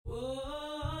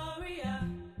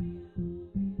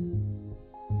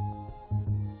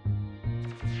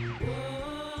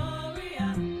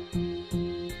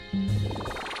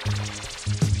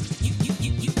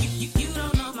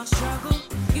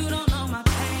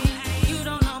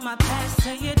my past,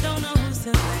 so you don't know who's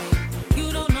to blame.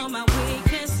 You don't know my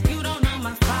weakness, you don't know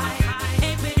my fight.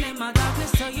 Ain't been in my darkness,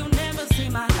 so you never see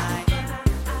my light.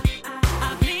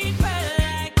 I bleed red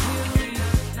like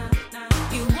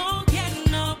you. You won't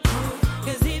get no proof.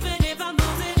 'Cause even if I'm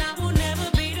losing, I will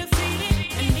never be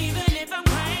defeated. And even if I'm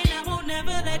crying, I won't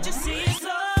never let you see it.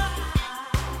 So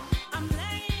I'm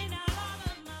laying out all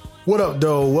of my words. What up,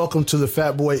 though? Welcome to the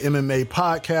Fat Boy MMA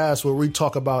podcast, where we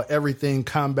talk about everything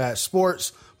combat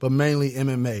sports, but mainly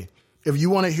MMA. If you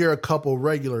want to hear a couple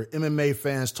regular MMA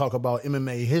fans talk about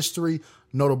MMA history,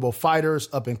 notable fighters,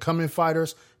 up-and-coming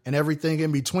fighters, and everything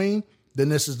in between, then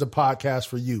this is the podcast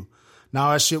for you. Now,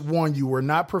 I should warn you, we're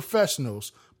not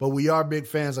professionals, but we are big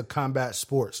fans of combat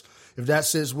sports. If that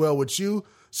sits well with you,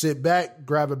 sit back,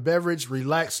 grab a beverage,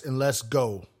 relax, and let's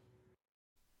go.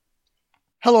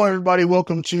 Hello, everybody.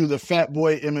 Welcome to the Fat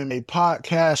Boy MMA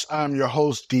podcast. I'm your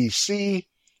host, DC.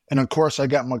 And, of course, I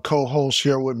got my co-host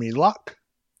here with me, Locke.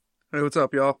 Hey, what's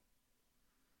up, y'all?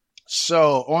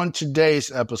 So, on today's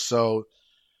episode,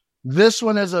 this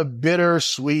one is a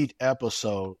bittersweet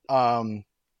episode. To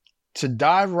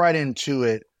dive right into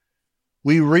it,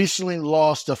 we recently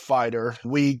lost a fighter.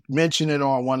 We mentioned it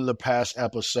on one of the past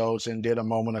episodes and did a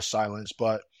moment of silence,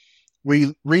 but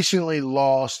we recently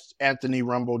lost Anthony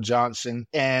Rumble Johnson.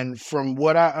 And from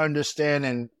what I understand,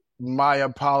 and my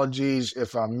apologies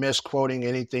if I'm misquoting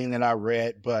anything that I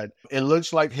read, but it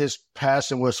looks like his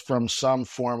passing was from some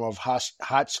form of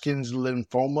Hodgkin's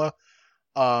lymphoma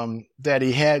that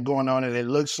he had going on. And it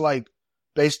looks like,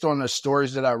 based on the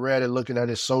stories that I read and looking at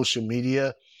his social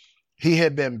media, he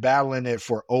had been battling it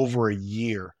for over a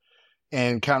year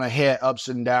and kind of had ups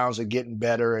and downs of getting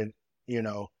better and,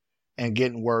 and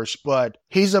getting worse. But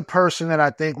he's a person that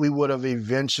I think we would have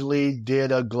eventually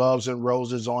did a Gloves and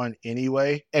Roses on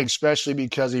anyway, especially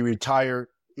because he retired,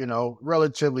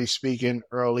 relatively speaking,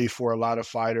 early for a lot of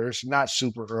fighters. Not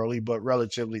super early, but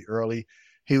relatively early.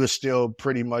 He was still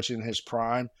pretty much in his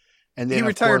prime. And then He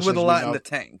retired with a lot in the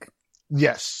tank.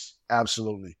 Yes,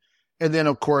 absolutely. And then,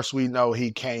 of course, we know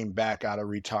he came back out of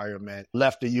retirement,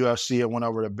 left the UFC and went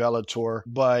over to Bellator.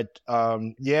 But,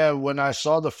 when I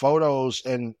saw the photos,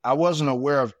 and I wasn't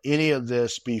aware of any of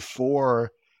this before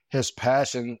his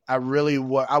passing, I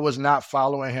was not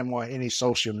following him on any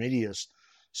social medias.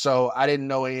 So I didn't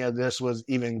know any of this was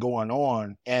even going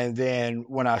on. And then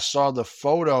when I saw the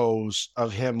photos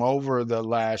of him over the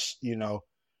last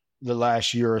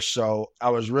year or so,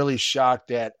 I was really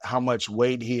shocked at how much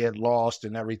weight he had lost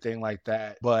and everything like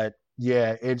that. But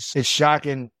yeah, it's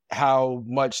shocking how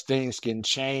much things can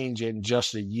change in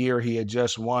just a year. He had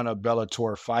just won a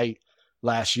Bellator fight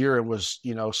last year and was,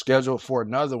 scheduled for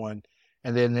another one.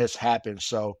 And then this happened.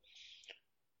 So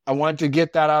I wanted to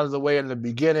get that out of the way in the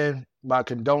beginning. My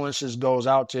condolences goes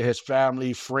out to his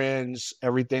family, friends,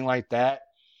 everything like that.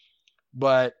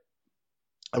 But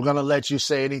I'm going to let you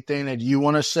say anything that you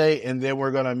want to say, and then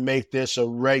we're going to make this a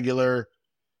regular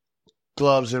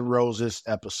Gloves and Roses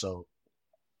episode.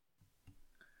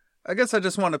 I guess I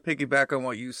just want to piggyback on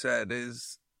what you said.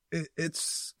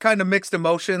 It's kind of mixed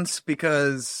emotions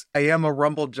because I am a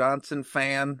Rumble Johnson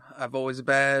fan. I've always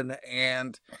been,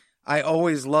 and I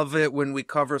always love it when we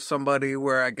cover somebody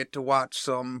where I get to watch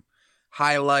some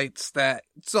highlights that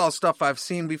it's all stuff I've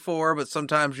seen before, but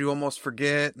sometimes you almost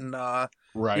forget, and right.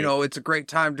 It's a great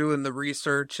time doing the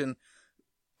research. And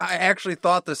I actually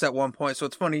thought this at one point. So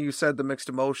it's funny you said the mixed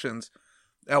emotions.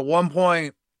 At one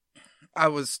point, I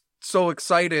was so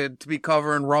excited to be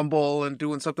covering Rumble and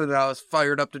doing something that I was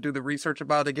fired up to do the research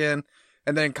about again.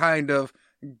 And then kind of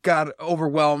got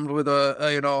overwhelmed with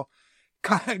a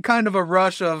kind of a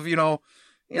rush of,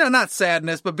 not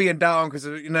sadness, but being down. Because,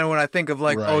 when I think of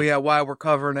like, right. Oh yeah, why we're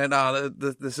covering it.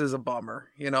 This is a bummer,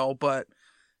 but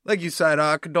like you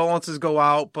said, condolences go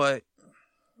out, but,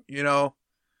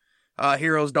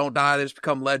 heroes don't die. They just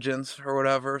become legends or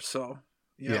whatever. So,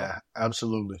 Yeah,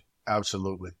 absolutely.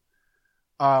 Absolutely.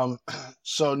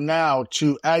 So now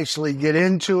to actually get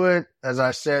into it, as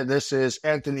I said, this is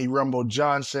Anthony Rumble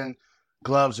Johnson,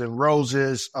 Gloves and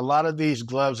Roses. A lot of these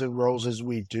Gloves and Roses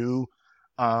we do,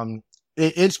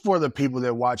 it's for the people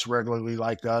that watch regularly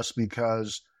like us,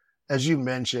 because as you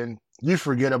mentioned, you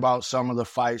forget about some of the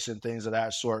fights and things of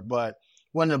that sort. But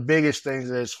one of the biggest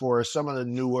things is for some of the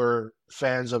newer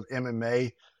fans of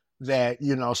MMA that,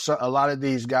 a lot of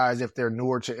these guys, if they're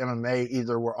newer to MMA,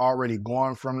 either were already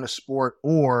gone from the sport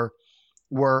or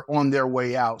were on their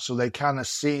way out. So they kind of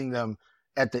seen them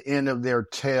at the end of their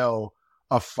tail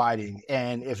of fighting.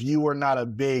 And if you were not a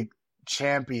big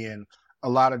champion, a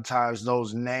lot of times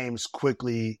those names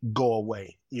quickly go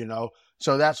away,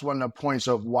 So that's one of the points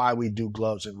of why we do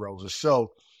Gloves and Roses.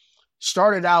 So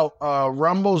started out,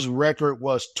 Rumble's record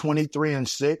was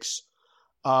 23-6.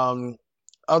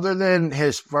 Other than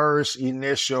his first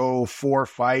initial 4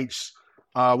 fights,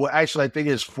 well, actually, I think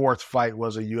his 4th fight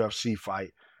was a UFC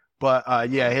fight. But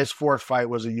yeah, his 4th fight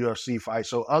was a UFC fight.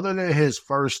 So other than his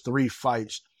first 3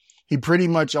 fights, he pretty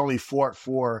much only fought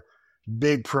for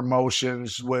big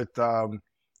promotions with, the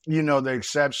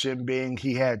exception being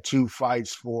he had 2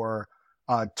 fights for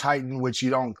Titan, which you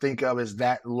don't think of as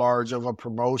that large of a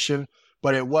promotion.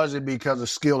 But it wasn't because of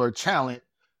skill or talent.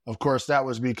 Of course, that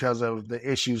was because of the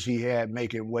issues he had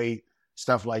making weight,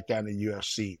 stuff like that in the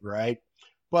UFC, right?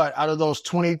 But out of those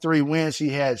 23 wins, he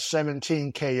had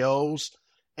 17 KOs.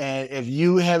 And if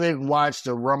you haven't watched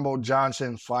the Rumble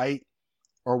Johnson fight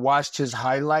or watched his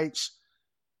highlights,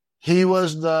 he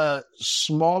was the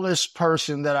smallest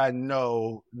person that I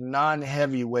know,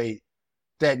 non-heavyweight,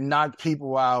 that knocked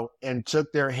people out and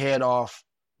took their head off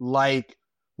like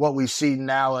what we see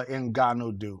now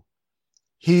Ngannou do.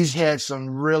 He's had some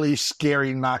really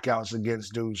scary knockouts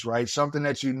against dudes, right? Something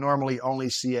that you normally only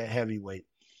see at heavyweight.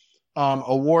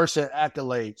 Awards and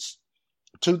accolades.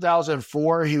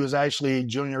 2004, he was actually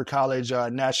junior college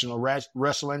national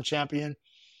wrestling champion.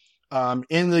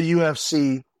 In the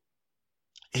UFC,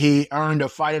 he earned a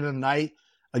fight of the night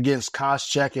against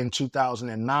Koscheck in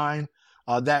 2009.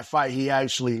 That fight he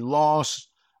actually lost.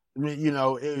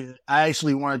 I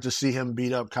actually wanted to see him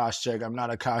beat up Koscheck. I'm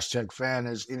not a Koscheck fan,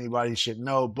 as anybody should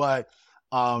know, but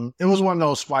it was one of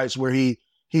those fights where he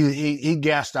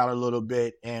gassed out a little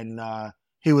bit, and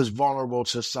he was vulnerable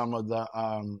to some of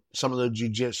the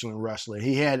jiu-jitsu and wrestling.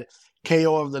 He had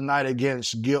KO of the night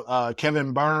against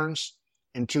Kevin Burns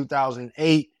in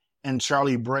 2008 and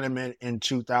Charlie Brenneman in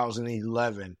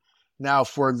 2011. Now,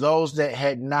 for those that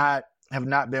have not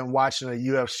been watching the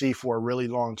UFC for a really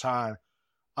long time,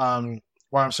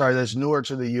 that's newer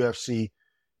to the UFC,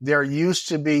 there used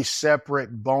to be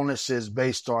separate bonuses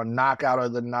based on knockout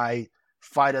of the night,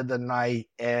 fight of the night,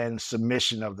 and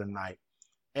submission of the night.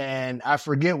 And I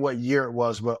forget what year it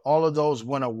was, but all of those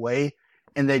went away,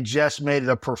 and they just made it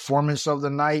a performance of the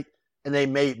night, and they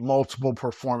made multiple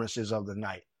performances of the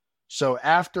night. So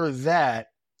after that,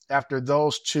 after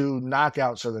those 2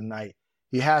 knockouts of the night,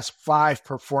 he has 5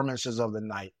 performances of the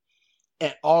night,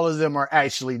 and all of them are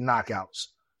actually knockouts.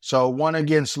 So one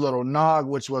against Little Nog,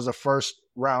 which was a first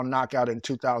round knockout in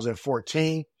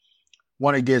 2014.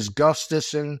 One against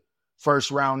Gustafsson,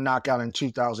 first round knockout in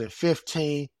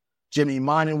 2015. Jimmy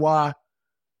Manawa,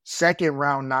 second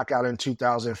round knockout in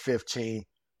 2015.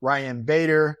 Ryan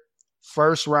Bader,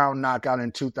 first round knockout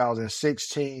in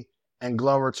 2016. And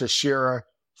Glover Teixeira,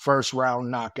 first round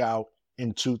knockout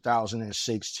in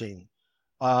 2016.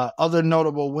 Other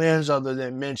notable wins other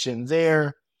than mentioned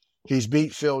there, he's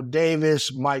beat Phil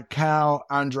Davis, Mike Cow,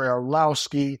 Andrei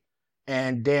Arlovsky,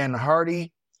 and Dan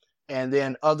Hardy. And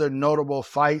then other notable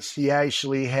fights, he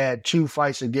actually had 2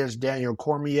 fights against Daniel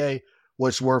Cormier,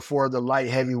 which were for the light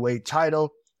heavyweight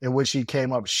title, in which he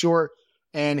came up short.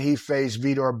 And he faced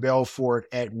Vitor Belfort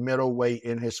at middleweight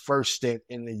in his first stint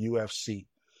in the UFC.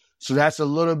 So that's a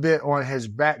little bit on his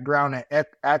background and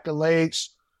accolades.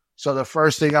 So the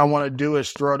first thing I want to do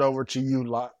is throw it over to you,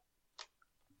 Locke.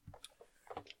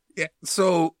 Yeah,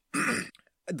 so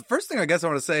the first thing I guess I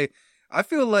want to say, I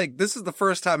feel like this is the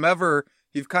first time ever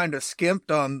you've kind of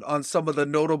skimped on some of the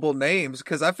notable names,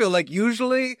 because I feel like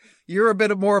usually you're a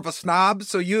bit more of a snob.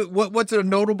 So what's a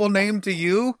notable name to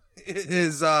you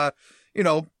is a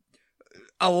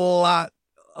lot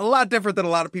different than a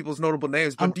lot of people's notable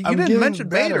names. But you didn't mention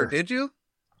Bader, did you?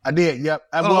 I did. Yep.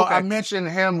 Okay. I mentioned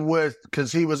him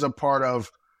because he was a part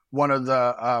of one of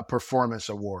the performance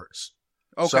awards.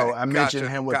 Okay. So I mentioned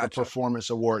him with the performance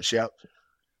awards. Yep.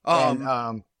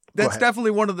 That's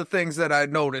definitely one of the things that I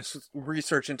noticed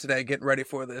researching today, getting ready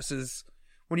for this, is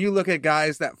when you look at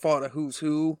guys that fought a who's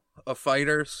who of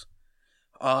fighters,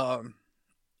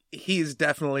 he's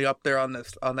definitely up there on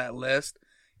that list.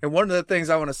 And one of the things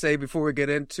I want to say before we get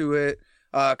into it,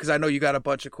 because I know you got a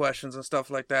bunch of questions and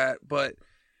stuff like that, but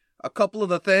a couple of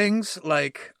the things,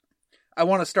 like, I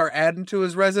want to start adding to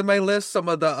his resume list some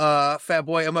of the Fat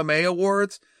Boy MMA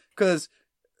awards, because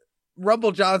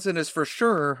Rumble Johnson is for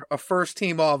sure a first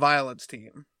team all violence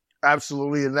team.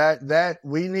 Absolutely. And that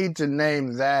we need to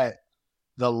name that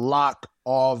the Lock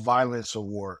All Violence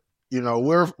Award.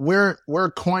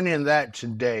 We're coining that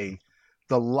today,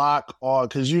 the Lock All,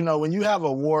 because when you have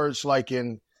awards like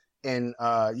in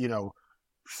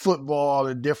football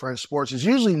and different sports, it's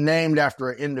usually named after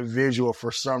an individual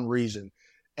for some reason.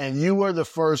 And you were the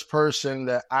first person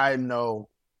that I know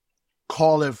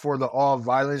calling for the all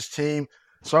violence team.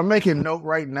 So I'm making note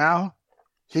right now.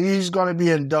 He's going to be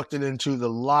inducted into the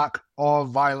Lock All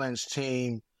Violence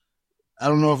team I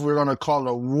don't know if we're going to call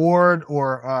it award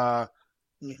or,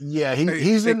 yeah,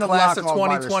 he's The in the class lock of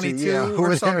on 2022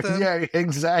 or something? Yeah,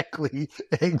 exactly.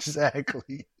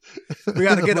 Exactly. We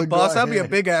got to get a But go bus. That'd be a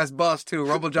ahead. big ass bus too.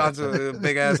 Rumble Johnson, a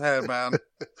big ass head, man.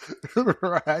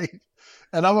 Right.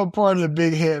 And I'm a part of the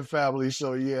Big Head family,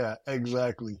 so yeah,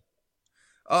 exactly.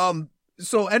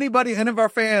 So any of our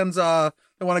fans, that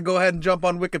want to go ahead and jump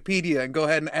on Wikipedia and go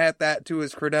ahead and add that to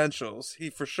his credentials.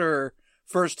 He for sure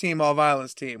first team all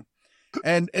violence team.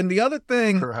 And the other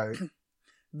thing, Right.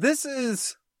 this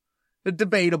is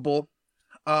debatable,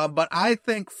 but I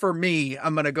think for me,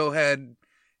 I'm going to go ahead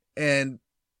and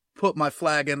put my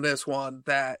flag in this one.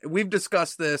 That we've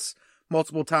discussed this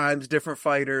multiple times, different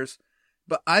fighters,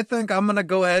 but I think I'm going to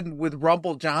go ahead with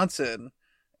Rumble Johnson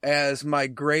as my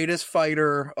greatest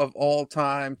fighter of all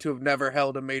time to have never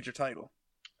held a major title.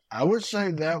 I would say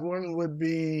that one would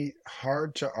be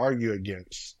hard to argue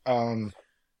against.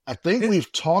 I think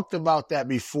we've talked about that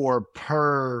before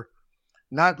per,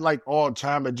 not like all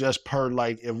time, but just per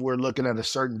like if we're looking at a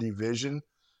certain division.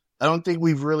 I don't think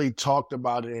we've really talked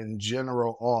about it in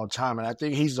general all time. And I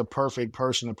think he's the perfect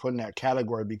person to put in that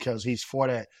category because he's fought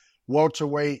at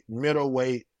welterweight,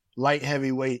 middleweight, light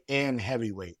heavyweight, and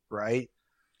heavyweight, right?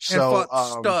 And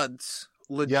fought studs,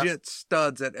 legit yep.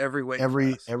 studs at every weight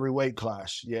class. Every weight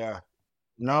class, yeah.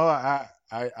 No,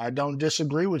 I don't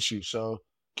disagree with you. So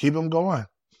keep them going.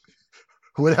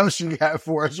 What else you got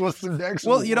for us? What's the next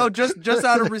one? Well, you know, just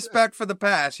out of respect for the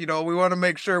past, you know, we want to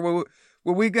make sure when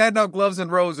we got out gloves and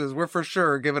roses, we're for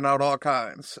sure giving out all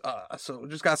kinds. So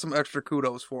just got some extra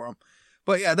kudos for them.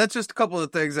 But yeah, that's just a couple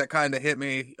of things that kind of hit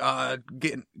me.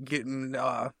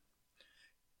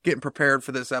 Getting prepared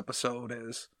for this episode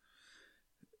is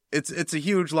it's a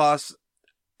huge loss.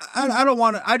 I don't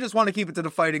want to. I just want to keep it to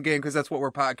the fighting game because that's what we're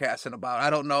podcasting about. I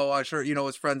don't know. I'm sure you know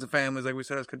his friends and families, like we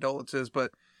said, his condolences,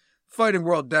 but fighting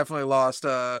world definitely lost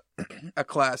a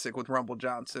classic with Rumble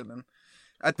Johnson, and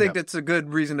I think that's a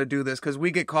good reason to do this because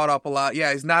we get caught up a lot.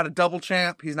 Yeah, he's not a double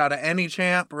champ, he's not an any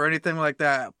champ or anything like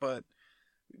that, but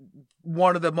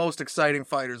one of the most exciting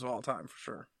fighters of all time for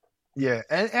sure. Yeah,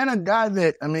 and a guy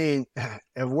that, I mean,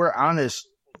 if we're honest,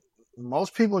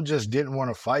 most people just didn't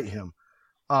want to fight him.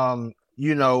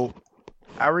 You know,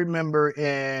 I remember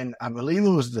in, I believe it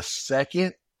was the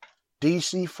second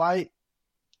DC fight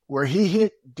where he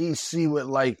hit DC with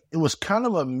like, it was kind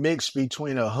of a mix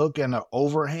between a hook and an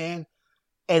overhand.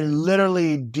 And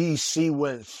literally DC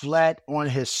went flat on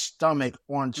his stomach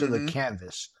onto the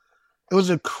canvas. It was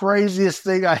the craziest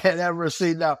thing I had ever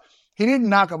seen. Now, he didn't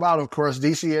knock him out, of course.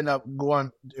 DC ended up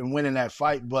going and winning that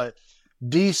fight. But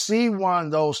DC won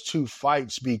those two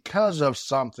fights because of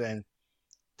something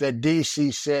that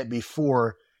DC said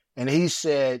before. And he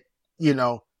said, you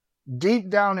know, deep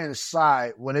down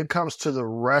inside, when it comes to the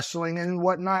wrestling and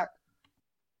whatnot,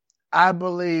 I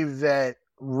believe that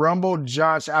Rumble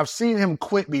Johnson, I've seen him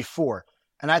quit before.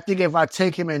 And I think if I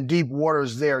take him in deep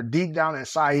waters there, deep down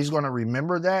inside, he's going to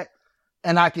remember that.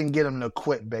 And I can get him to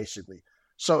quit, basically.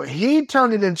 So he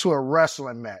turned it into a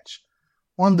wrestling match.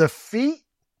 On the feet,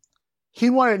 he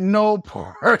wanted no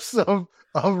parts of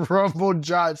Rumble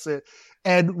Johnson.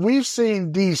 And we've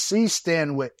seen DC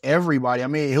stand with everybody. I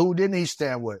mean, who didn't he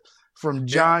stand with? From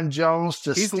John Jones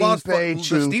to He's Stipe lost to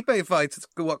the Stipe fights.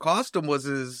 What cost him was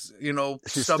his, you know,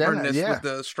 His stubbornness stamina, yeah. with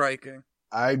the striking.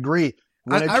 I agree.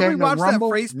 When I it came to rewatched Rumble,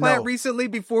 that face plant no. recently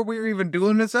before we were even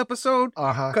doing this episode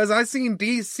because I seen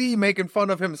DC making fun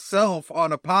of himself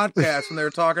on a podcast when they were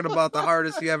talking about the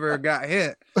hardest he ever got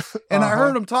hit, and I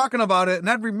heard him talking about it, and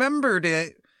I remembered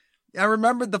it. I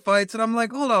remembered the fights, and I'm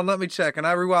like, hold on, let me check, and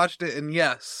I rewatched it, and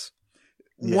yes,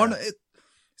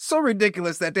 so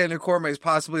ridiculous that Daniel Cormier is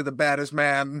possibly the baddest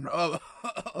man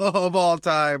of all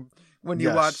time when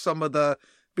you watch some of the.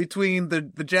 Between the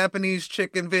Japanese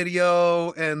chicken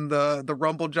video and the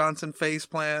Rumble Johnson face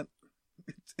plant,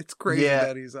 it's crazy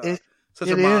that he's such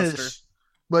a monster. Is.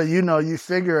 But, you know, you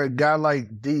figure a guy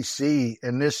like DC,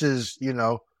 and this is, you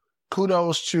know,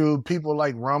 kudos to people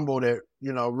like Rumble that,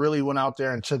 you know, really went out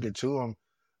there and took it to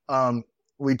him.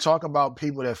 We talk about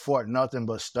people that fought nothing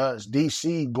but studs.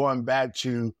 DC going back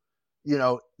to, you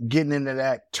know, getting into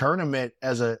that tournament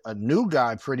as a new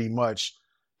guy pretty much.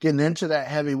 Getting into that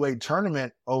heavyweight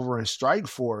tournament over in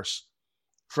Strikeforce,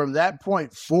 from that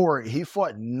point forward, he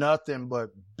fought nothing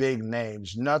but big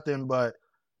names, nothing but,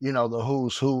 you know, the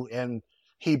who's who. And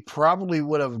he probably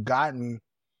would have gotten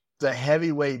the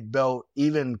heavyweight belt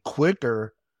even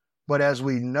quicker. But as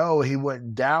we know, he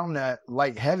went down that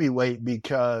light heavyweight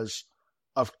because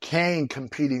of Kane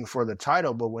competing for the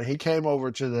title. But when he came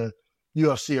over to the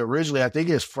UFC originally, I think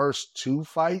his first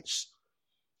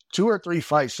two or three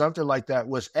fights, something like that,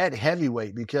 was at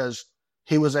heavyweight because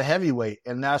he was a heavyweight.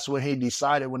 And that's when he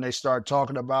decided, when they started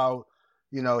talking about,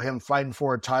 him fighting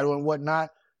for a title and whatnot,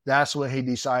 that's when he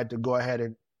decided to go ahead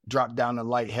and drop down to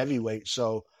light heavyweight.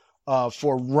 So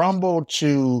for Rumble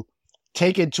to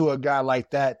take it to a guy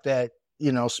like that,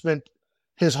 spent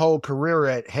his whole career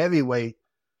at heavyweight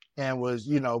and was,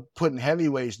 putting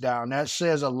heavyweights down, that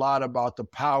says a lot about the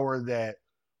power that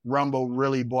Rumble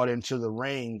really brought into the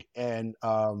ring. And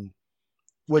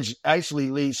which actually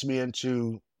leads me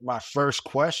into my first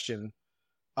question,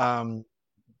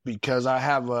 because I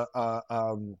have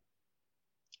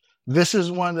this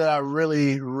is one that I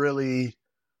really, really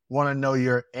want to know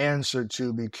your answer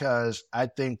to, because I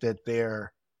think that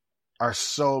there are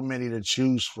so many to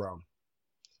choose from.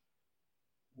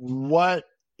 What,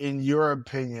 in your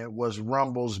opinion, was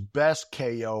Rumble's best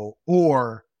KO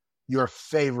or your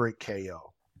favorite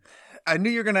KO? I knew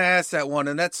you were going to ask that one,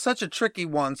 and that's such a tricky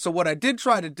one. So what I did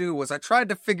try to do was I tried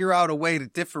to figure out a way to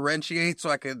differentiate so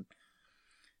I could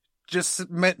just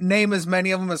name as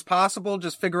many of them as possible,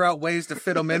 just figure out ways to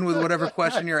fit them in with whatever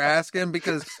question you're asking,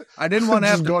 because I didn't want to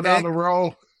have to go down the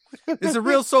road. It's a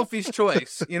real Sophie's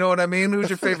choice. You know what I mean? Who's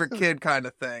your favorite kid kind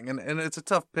of thing. And it's a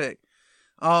tough pick.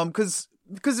 Cause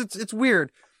it's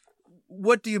weird.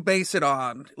 What do you base it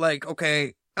on? Like,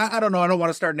 okay, I don't know. I don't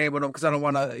want to start naming them because I don't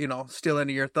want to, steal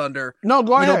any of your thunder. No,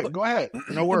 go ahead. Go ahead.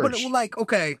 No worries. But like,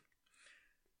 okay,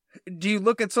 do you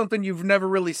look at something you've never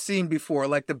really seen before,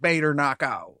 like the Bader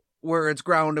knockout, where it's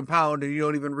ground and pound and you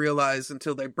don't even realize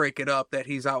until they break it up that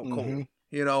he's out cold,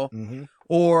 Mm-hmm.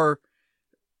 Or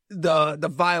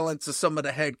the violence of some of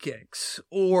the head kicks,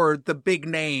 or the big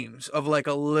names of like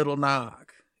a Little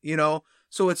Nog,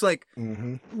 So it's like,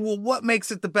 well, what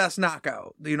makes it the best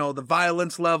knockout? The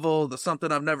violence level, the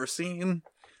something I've never seen.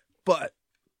 But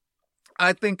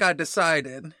I think I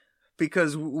decided,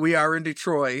 because we are in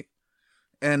Detroit,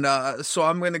 and so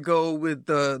I'm going to go with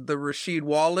the Rasheed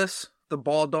Wallace, the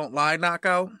Ball Don't Lie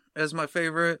knockout, as my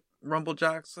favorite Rumble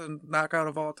Jackson knockout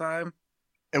of all time.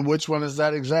 And which one is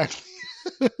that exactly?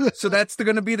 So that's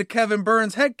going to be the Kevin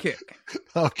Burns head kick.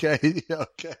 Okay.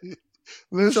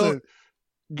 Listen.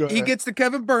 So he gets the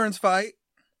Kevin Burns fight,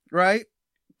 right?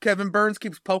 Kevin Burns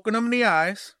keeps poking him in the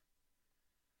eyes.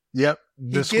 Yep.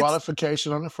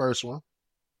 Disqualification on the first one.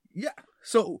 Yeah.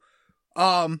 So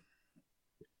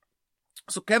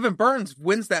Kevin Burns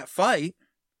wins that fight.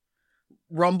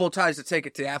 Rumble tries to take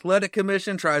it to the athletic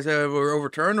commission, tries to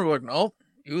overturn it. We're like, no,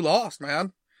 you lost,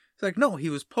 man. It's like, no, he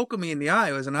was poking me in the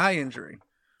eye. It was an eye injury.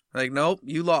 Like, nope,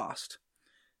 you lost.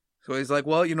 So he's like,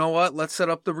 well, you know what? Let's set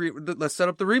up the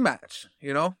rematch,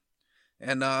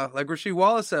 And like Rasheed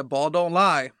Wallace said, ball don't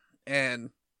lie. And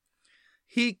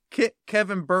he kicked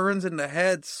Kevin Burns in the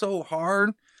head so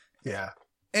hard. Yeah.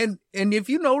 And if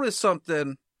you notice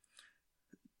something,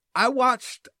 I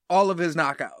watched all of his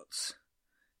knockouts.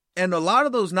 And a lot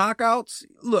of those knockouts,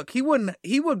 look, he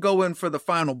would go in for the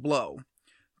final blow,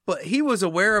 but he was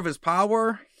aware of his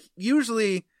power.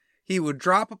 Usually he would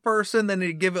drop a person, then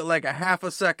he'd give it like a half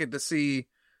a second to see,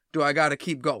 do I got to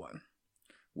keep going?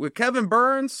 With Kevin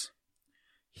Burns,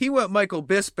 he went Michael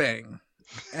Bisping,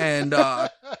 and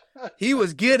he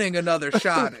was getting another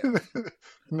shot in.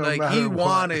 He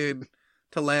wanted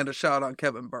to land a shot on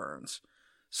Kevin Burns.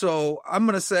 So I'm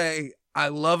going to say I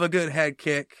love a good head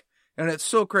kick. And it's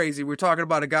so crazy. We're talking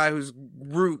about a guy whose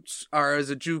roots are as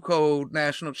a JUCO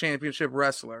national championship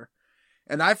wrestler.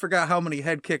 And I forgot how many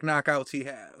head kick knockouts he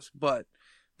has. But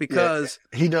because...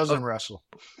 Yeah, he doesn't wrestle.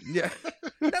 Yeah,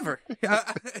 never.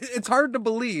 It's hard to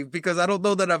believe because I don't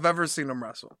know that I've ever seen him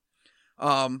wrestle.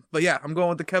 But yeah, I'm going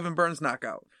with the Kevin Burns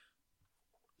knockout.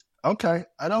 Okay.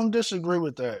 I don't disagree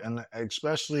with that. And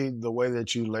especially the way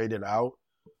that you laid it out.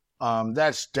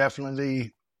 That's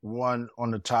definitely one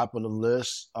on the top of the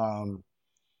list.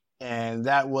 And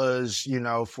that was,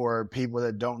 for people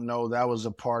that don't know, that was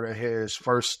a part of his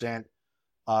first stint.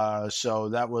 So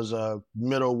that was a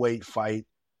middleweight fight.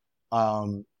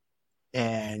 And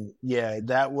yeah,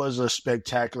 that was a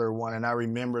spectacular one. And I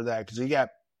remember that because he got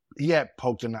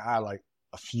poked in the eye like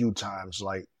a few times.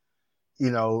 Like,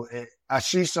 I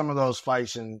see some of those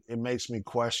fights and it makes me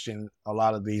question a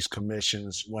lot of these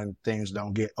commissions when things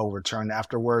don't get overturned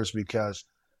afterwards, because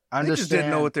I just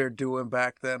didn't know what they're doing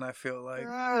back then, I feel like.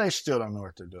 They still don't know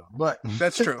what they're doing. But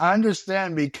that's true. I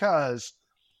understand, because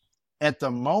at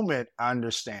the moment, I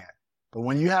understand. But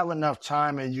when you have enough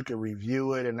time and you can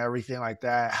review it and everything like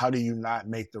that, how do you not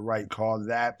make the right call?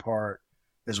 That part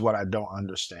is what I don't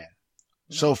understand.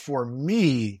 Yeah. So for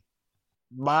me,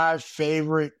 my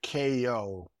favorite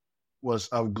KO was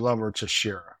of Glover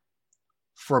Teixeira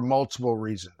for multiple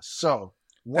reasons. So,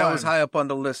 that was high up on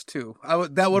the list too.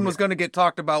 That one was going to get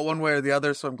talked about one way or the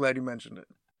other, so I'm glad you mentioned it.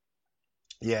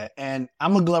 Yeah, and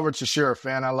I'm a Glover Teixeira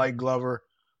fan. I like Glover.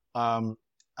 I've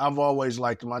always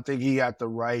liked him. I think he got the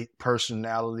right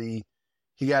personality.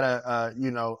 He got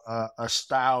a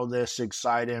style that's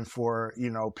exciting for,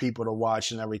 people to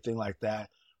watch and everything like that.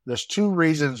 There's two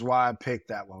reasons why I picked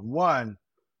that one. One,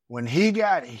 when he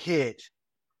got hit,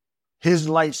 his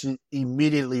lights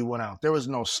immediately went out. There was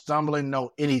no stumbling,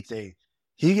 no anything.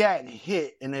 He got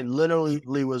hit, and it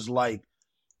literally was like,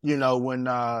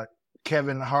 when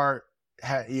Kevin Hart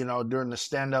had, during the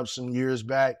stand-up some years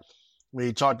back, when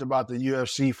he talked about the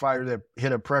UFC fighter that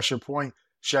hit a pressure point,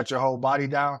 shut your whole body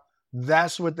down.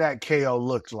 That's what that KO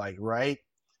looked like, right?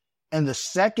 And the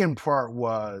second part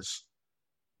was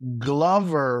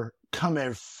Glover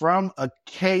coming from a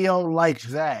KO like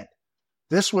that.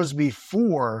 This was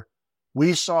before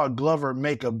we saw Glover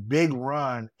make a big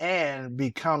run and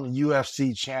become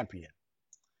UFC champion.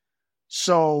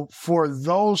 So for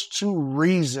those two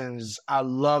reasons, I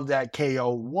love that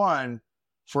KO. One,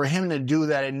 for him to do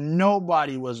that, and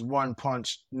nobody was one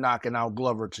punch knocking out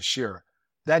Glover Teixeira.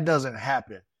 That doesn't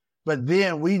happen. But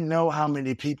then we know how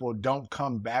many people don't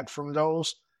come back from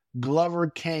those. Glover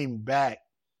came back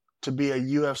to be a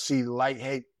UFC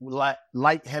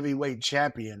light heavyweight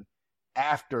champion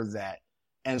after that.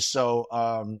 And so,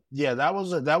 that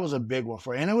was a big one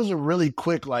for him. And it was a really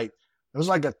quick, it was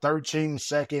like a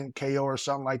 13-second KO or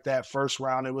something like that. First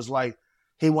round, it was like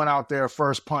he went out there,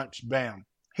 first punch, bam,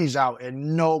 he's out.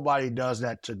 And nobody does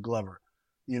that to Glover,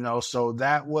 So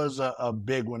that was a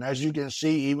big one. As you can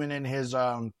see, even in his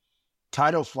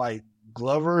title fight,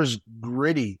 Glover's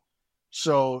gritty.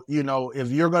 So, if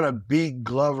you're going to beat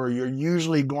Glover, you're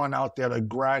usually going out there to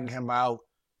grind him out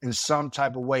in some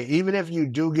type of way. Even if you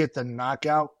do get the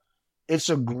knockout, it's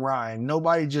a grind.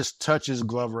 Nobody just touches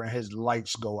Glover and his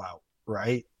lights go out,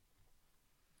 right?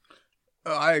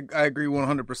 I agree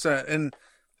 100%. And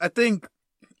I think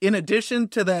in addition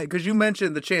to that, because you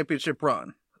mentioned the championship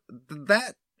run,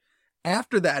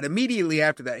 immediately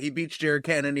after that, he beats Jared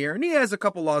Cannonier, and he has a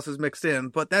couple losses mixed in,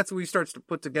 but that's when he starts to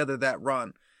put together that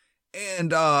run.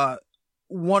 And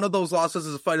one of those losses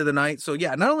is a fight of the night. So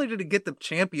yeah, not only did he get the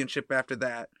championship after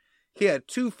that, he had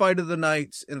 2 fight of the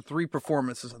nights and 3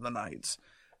 performances of the nights.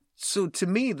 So to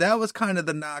me, that was kind of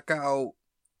the knockout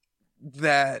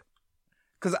that,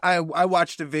 because I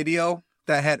watched a video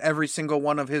that had every single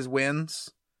one of his wins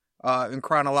in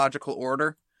chronological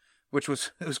order, which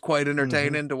was quite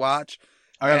entertaining to watch.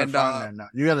 I gotta find that now.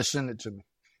 You gotta send it to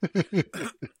me.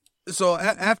 So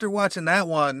after watching that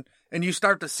one, and you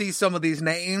start to see some of these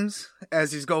names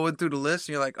as he's going through the list,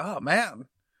 and you're like, oh man,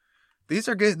 these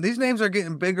names are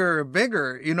getting bigger and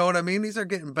bigger. You know what I mean? These are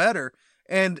getting better.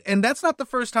 And that's not the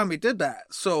first time he did that.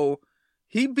 So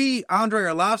he beat Andrei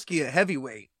Arlovsky at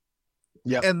heavyweight.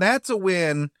 Yeah. And that's a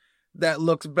win that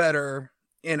looks better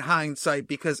in hindsight,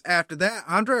 because after that,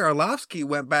 Andrei Arlovsky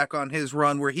went back on his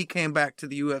run where he came back to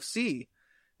the UFC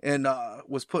and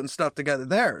was putting stuff together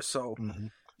there. So,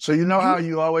 So how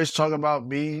you always talk about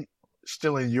me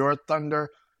stealing your thunder?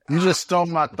 You just stole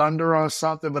my thunder on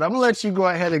something, but I'm going to let you go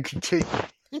ahead and continue.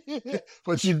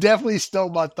 But you definitely stole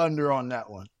my thunder on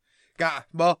that one. God,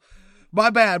 well,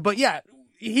 my bad. But yeah,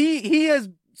 he has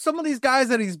some of these guys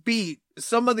that he's beat,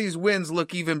 some of these wins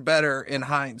look even better in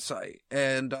hindsight.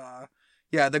 And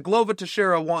the Glover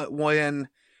Teixeira win,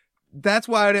 that's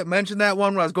why I didn't mention that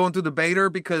one when I was going through the Bader,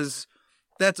 because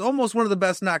that's almost one of the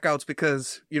best knockouts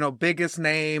because, biggest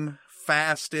name,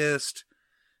 fastest,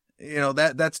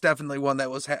 that's definitely one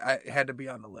that had to be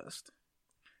on the list.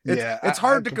 It's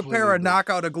hard to compare a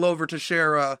knockout of Glover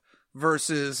Teixeira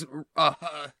versus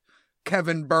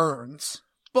Kevin Burns,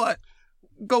 but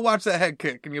go watch that head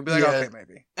kick and you'll be like, okay,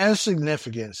 maybe. And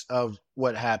significance of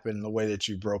what happened, the way that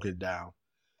you broke it down.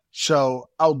 So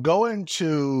I'll go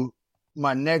into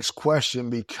my next question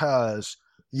because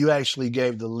you actually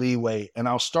gave the leeway, and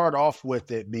I'll start off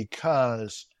with it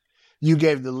because you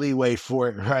gave the leeway for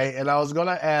it, right? And I was going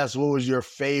to ask, what was your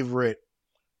favorite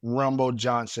Rumble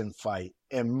Johnson fight?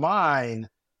 And mine,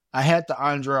 I had the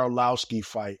Andrei Arlovsky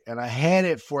fight, and I had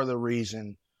it for the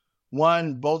reason,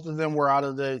 one, both of them were out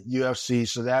of the UFC,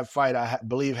 so that fight, I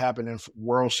believe, happened in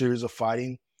World Series of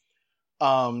Fighting.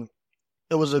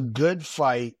 It was a good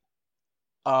fight.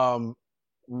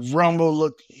 Rumble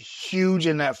looked huge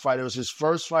in that fight. It was his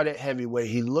first fight at heavyweight.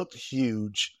 He looked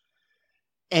huge.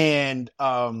 And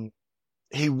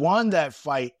he won that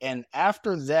fight. And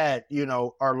after that,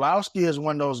 Arlovsky is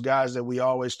one of those guys that we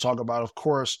always talk about. Of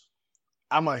course,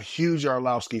 I'm a huge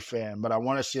Arlovsky fan, but I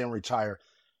want to see him retire.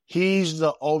 He's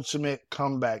the ultimate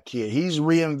comeback kid. He's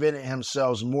reinvented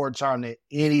himself more time than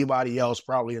anybody else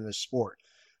probably in the sport.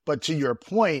 But to your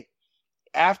point,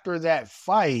 after that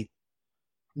fight,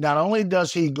 not only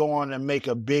does he go on and make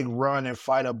a big run and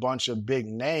fight a bunch of big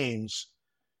names,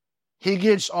 he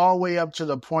gets all the way up to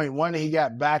the point when he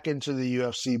got back into the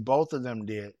UFC. Both of them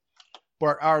did.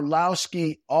 But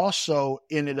Arlovski also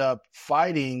ended up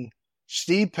fighting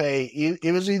Stipe.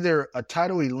 It was either a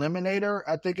title eliminator,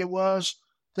 I think it was,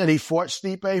 that he fought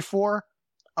Stipe for.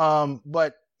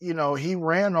 But, he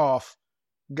ran off,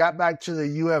 got back to the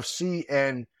UFC,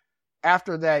 and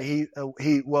after that, he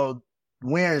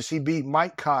wins. He beat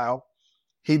Mike Kyle.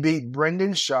 He beat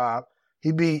Brendan Schaub.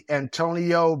 He beat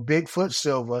Antonio Bigfoot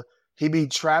Silva. He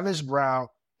beat Travis Brown.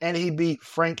 And he beat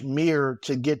Frank Mir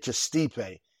to get to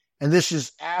Stipe. And this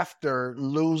is after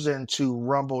losing to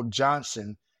Rumble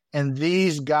Johnson. And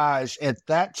these guys at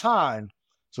that time,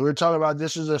 so we're talking about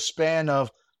this is a span of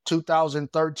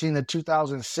 2013 to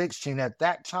 2016. At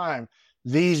that time,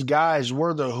 these guys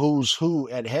were the who's who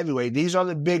at heavyweight. These are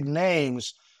the big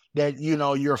names that,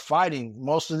 you're fighting.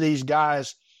 Most of these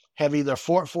guys have either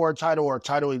fought for a title or a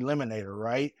title eliminator,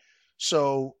 right?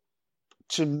 So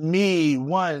to me,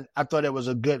 one, I thought it was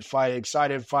a good fight,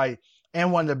 exciting fight,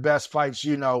 and one of the best fights,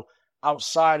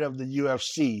 outside of the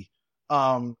UFC,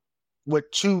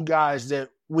 with two guys that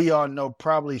we all know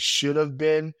probably should have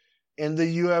been in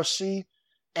the UFC.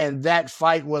 And that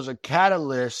fight was a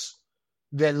catalyst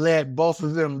that led both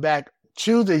of them back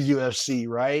to the UFC,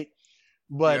 right?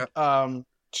 But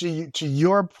to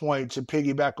your point, to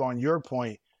piggyback on your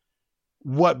point,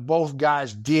 what both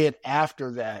guys did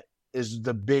after that is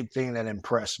the big thing that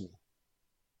impressed me.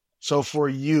 So for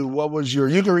you, what was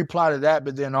you can reply to that,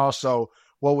 but then also,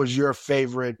 what was your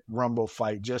favorite Rumble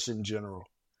fight, just in general?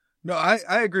 No, I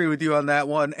agree with you on that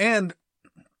one. And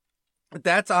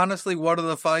that's honestly one of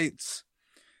the fights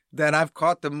that I've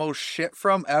caught the most shit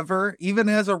from ever, even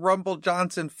as a Rumble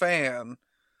Johnson fan,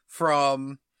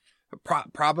 from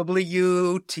probably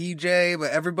you, TJ,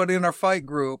 but everybody in our fight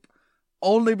group,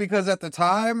 only because at the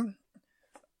time,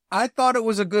 I thought it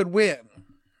was a good win.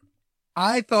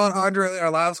 I thought Andrei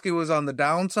Arlovski was on the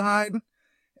downside,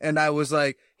 and I was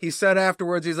like, he said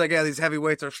afterwards, he's like, yeah, these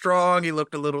heavyweights are strong. He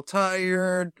looked a little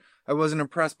tired. I wasn't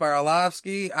impressed by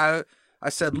Arlovski. I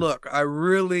said, look, I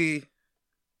really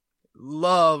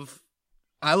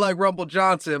I like Rumble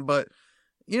Johnson, but,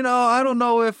 I don't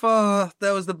know if that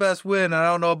was the best win. I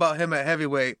don't know about him at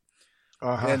heavyweight.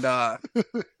 Uh-huh. And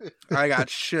I got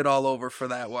shit all over for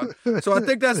that one. So I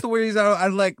think that's the reason I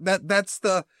like that. That's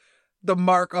the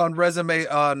mark on resume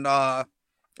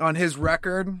on his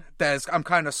record I'm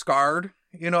kind of scarred.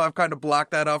 I've kind of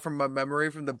blocked that out from my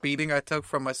memory from the beating I took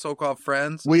from my so-called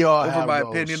friends. We all over have my those.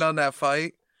 Opinion on that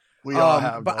fight. We all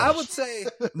have but those. I would say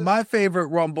my favorite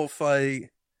Rumble fight,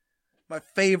 my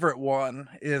favorite one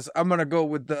is I'm gonna go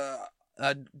with the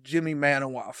Jimmy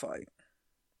Manawa fight.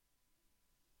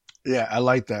 Yeah, I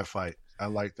like that fight.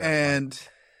 And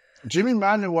Jimmy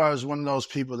Manawa is one of those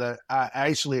people that I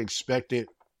actually expected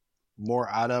more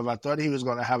out of. I thought he was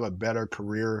going to have a better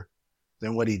career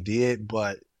than what he did,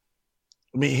 but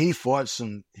I mean, he fought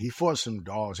some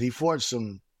dogs. He fought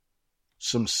some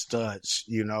studs,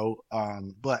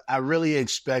 but I really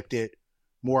expected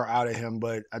more out of him.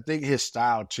 But I think his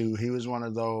style too, he was one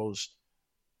of those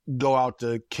go out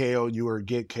to KO you or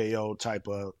get KO type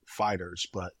of fighters.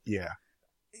 But yeah.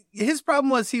 His problem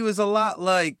was he was a lot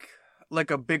like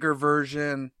a bigger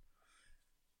version.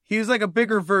 He was like a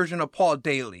bigger version of Paul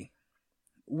Daly,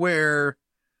 where,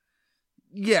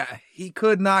 yeah, he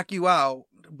could knock you out,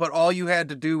 but all you had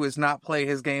to do was not play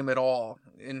his game at all,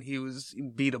 and he was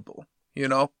beatable,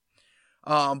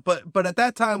 But at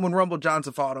that time when Rumble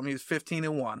Johnson fought him, he was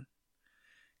 15-1.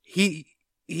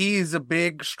 He's a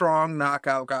big, strong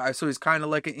knockout guy, so he's kind of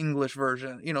like an English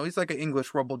version. He's like an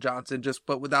English Rumble Johnson,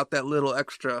 but without that little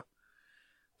extra,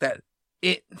 that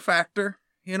it factor,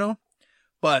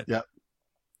 But yep.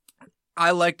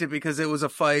 I liked it because it was a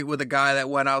fight with a guy that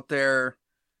went out there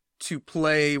to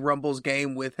play Rumble's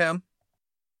game with him.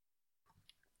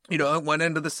 It went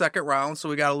into the second round, so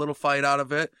we got a little fight out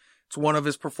of it. It's one of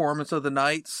his performance of the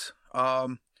nights.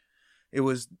 It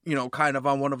was, kind of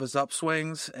on one of his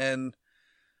upswings, and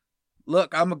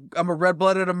look, I'm a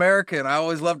red-blooded American. I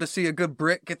always love to see a good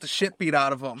Brit get the shit beat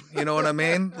out of him. You know what I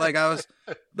mean? Like I was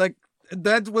like,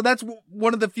 that's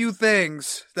one of the few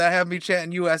things that have me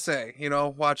chanting USA.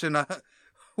 Watching an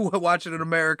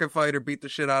American fighter beat the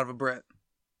shit out of a Brit.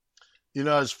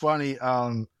 It's funny.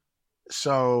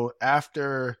 So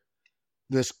after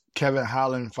this Kevin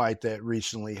Holland fight that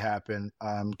recently happened,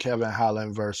 Kevin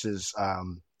Holland versus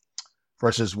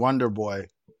Wonder Boy.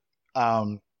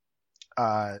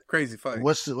 Crazy fight.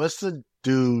 What's the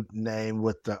dude name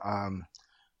with the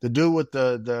dude with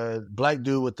the black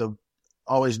dude with the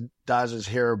always dyes his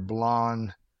hair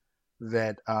blonde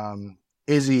that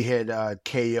Izzy had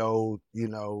KO'd, you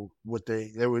know,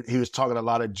 he was talking a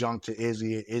lot of junk to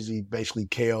Izzy. Izzy basically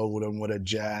KO'd him with a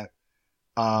jab.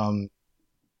 I'll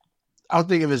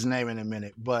think of his name in a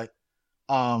minute, but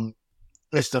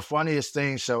it's the funniest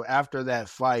thing. So after that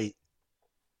fight,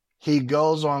 he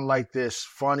goes on like this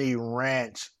funny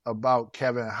rant about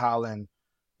Kevin Holland,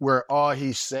 where all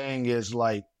he's saying is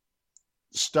like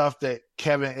stuff that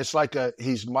it's like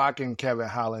he's mocking Kevin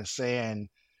Holland, saying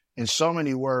in so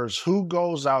many words, who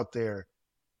goes out there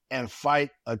and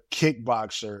fight a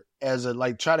kickboxer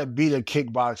try to beat a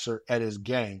kickboxer at his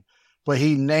game. But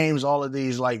he names all of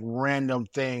these like random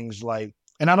things, like,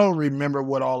 and I don't remember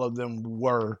what all of them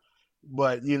were,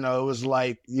 but you know, it was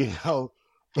like, you know,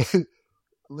 it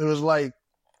was like,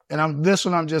 and I'm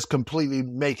just completely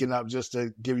making up just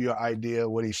to give you an idea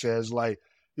of what he says. Like,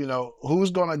 you know,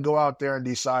 who's going to go out there and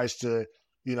decides to,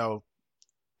 you know,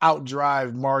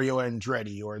 outdrive Mario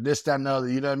Andretti or this, that, and the other,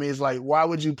 you know what I mean? It's like, why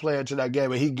would you play into that game?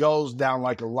 But he goes down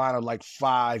like a line of like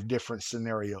 5 different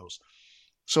scenarios.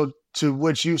 So to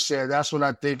what you said, that's what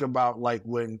I think about, like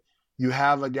when you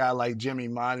have a guy like Jimmy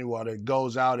Manuwa that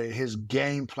goes out and his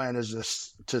game plan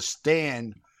is to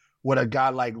stand with a guy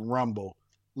like Rumble.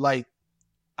 Like,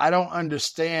 I don't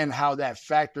understand how that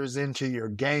factors into your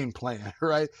game plan,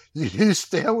 right? You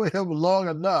stand with him long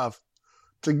enough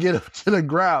to get him to the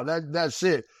ground. That's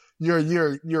it.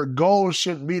 Your goal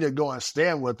shouldn't be to go and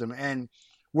stand with him. And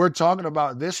we're talking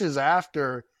about, this is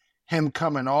after him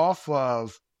coming off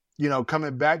of, you know,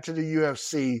 coming back to the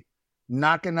UFC,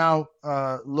 knocking out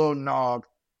Lil Nog,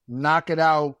 knocking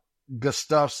out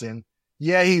Gustafsson.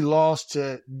 Yeah, he lost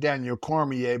to Daniel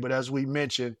Cormier, but as we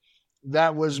mentioned,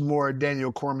 that was more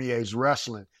Daniel Cormier's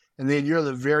wrestling. And then you're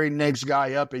the very next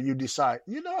guy up and you decide,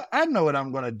 you know, I know what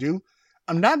I'm going to do.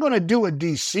 I'm not going to do what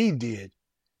DC did.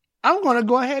 I'm going to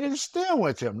go ahead and stand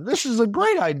with him. This is a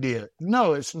great idea.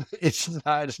 No, it's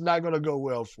not. It's not going to go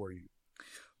well for you.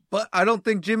 But I don't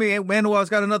think Jimmy Manuwa's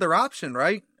got another option,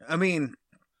 right? I mean,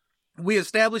 we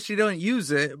established you don't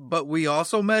use it, but we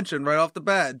also mentioned right off the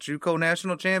bat, JUCO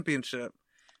National Championship.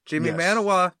 Jimmy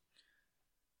Manuwa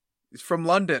is from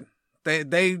London.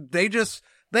 They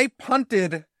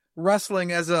punted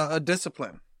wrestling as a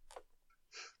discipline.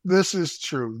 This is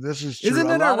true. Isn't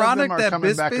it ironic that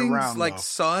Bisping's like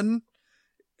son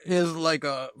is like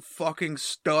a fucking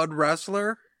stud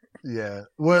wrestler? Yeah.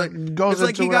 Well, like, it's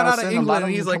like he got out of England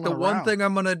and he's like, the one thing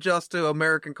I'm going to adjust to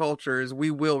American culture is we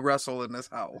will wrestle in this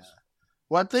house. Yeah.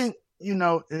 Well, I think, you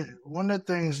know, one of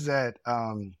the things that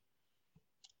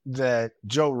that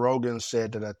Joe Rogan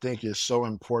said that I think is so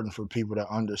important for people to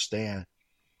understand.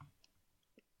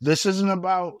 This isn't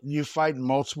about you fighting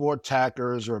multiple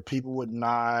attackers or people with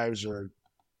knives or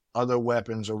other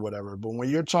weapons or whatever. But when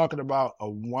you're talking about a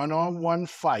one-on-one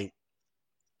fight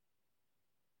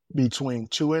between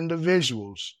 2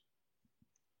 individuals,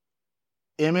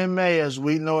 MMA as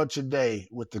we know it today,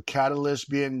 with the catalyst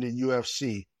being the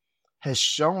UFC, has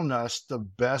shown us the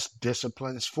best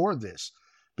disciplines for this,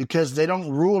 because they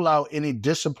don't rule out any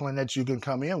discipline that you can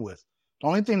come in with. The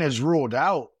only thing that's ruled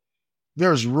out,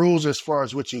 there's rules as far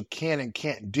as what you can and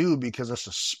can't do because it's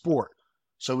a sport.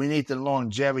 So we need the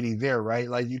longevity there, right?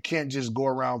 Like you can't just go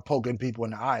around poking people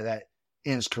in the eye. That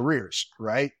ends careers,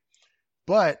 right?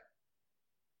 But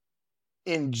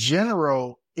in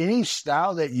general, any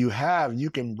style that you have, you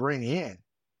can bring in.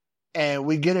 And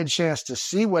we get a chance to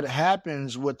see what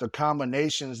happens with the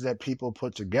combinations that people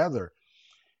put together.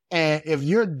 And if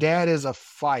your dad is a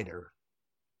fighter,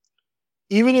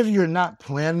 even if you're not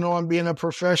planning on being a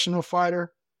professional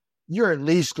fighter, you're at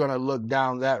least going to look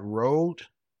down that road.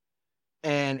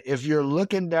 And if you're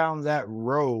looking down that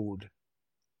road,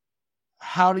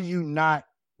 how do you not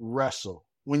wrestle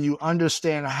when you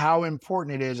understand how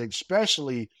important it is,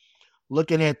 especially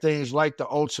looking at things like the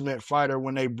Ultimate Fighter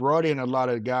when they brought in a lot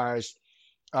of guys,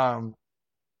 you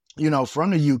know,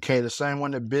 from the UK, the same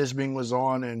one that Bisping was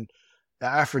on, and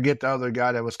I forget the other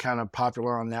guy that was kind of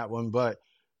popular on that one, but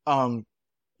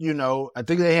you know, I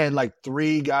think they had like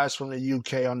 3 guys from the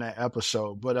UK on that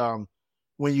episode. But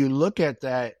when you look at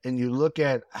that and you look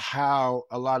at how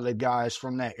a lot of the guys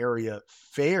from that area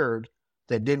fared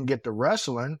that didn't get the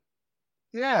wrestling,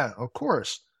 yeah, of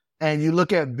course. And you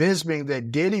look at Bisping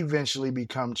that did eventually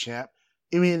become champ,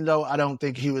 even though I don't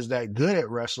think he was that good at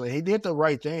wrestling. He did the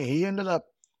right thing. He ended up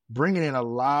bringing in a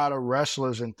lot of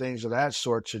wrestlers and things of that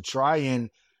sort to try and,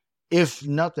 if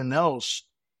nothing else,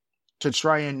 to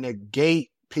try and negate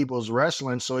people's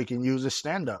wrestling so he can use his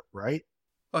stand-up, right?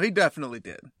 Oh, he definitely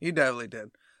did.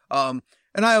 And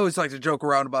I always like to joke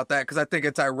around about that because I think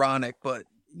it's ironic, but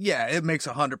yeah, it makes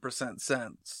 100%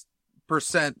 sense.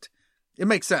 It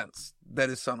makes sense that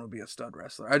his son would be a stud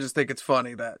wrestler. I just think it's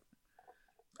funny that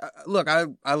look,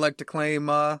 I like to claim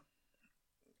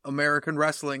American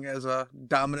wrestling as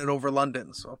dominant over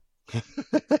London. So look,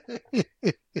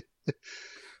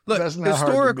 That's not hard to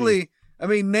historically, I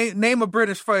mean, name a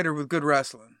British fighter with good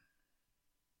wrestling,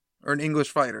 or an English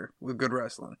fighter with good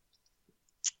wrestling.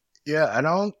 Yeah, I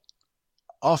don't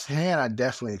offhand. I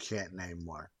definitely can't name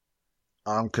one.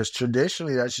 Because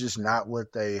traditionally that's just not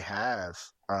what they have.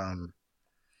 Even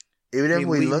I if mean,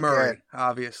 we Lee look Murray, at,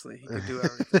 obviously, he could do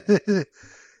everything.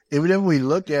 even if we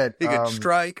look at, He could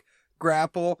strike,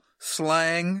 grapple,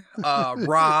 slang,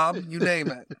 rob, you name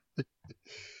it.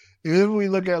 even if we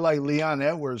look at like Leon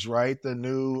Edwards, right, the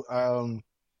new,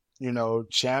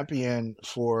 champion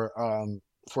for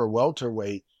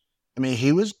welterweight. I mean,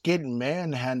 he was getting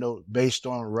manhandled based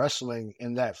on wrestling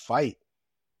in that fight,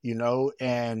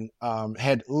 and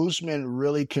had Usman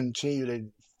really continued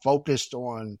and focused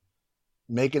on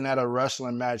making that a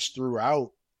wrestling match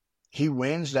throughout, he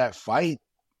wins that fight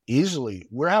easily.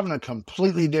 We're having a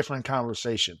completely different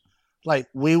conversation. Like,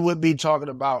 we would be talking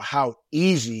about how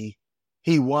easy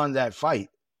he won that fight.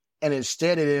 And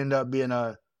instead it ended up being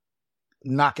a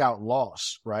knockout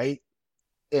loss, right?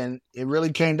 And it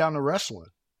really came down to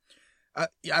wrestling.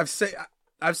 I've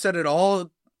said it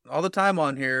all the time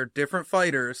on here. Different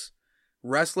fighters,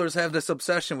 wrestlers have this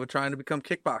obsession with trying to become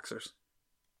kickboxers.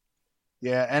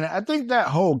 Yeah, and I think that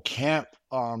whole camp,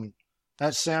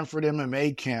 that Sanford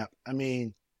MMA camp, I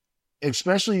mean,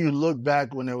 especially you look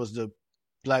back when there was the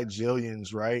Black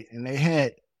Zillions, right? And they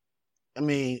had, I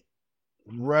mean,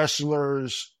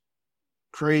 wrestlers,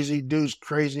 crazy dudes,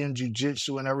 crazy in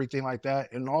jiu-jitsu and everything like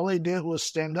that. And all they did was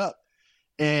stand up.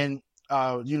 And,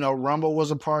 Rumble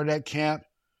was a part of that camp.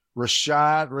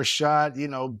 Rashad,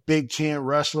 Big Ten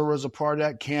wrestler was a part of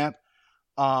that camp.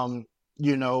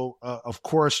 Of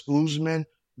course, Usman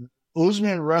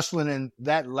wrestling in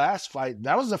that last fight,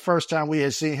 that was the first time we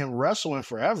had seen him wrestle in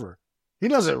forever. He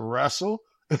doesn't wrestle,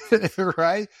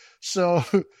 right? So,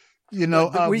 you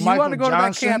Michael want to go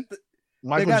Johnson, to that camp?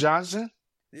 Michael Johnson.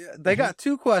 Yeah, they got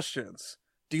two questions.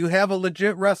 Do you have a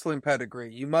legit wrestling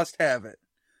pedigree? You must have it.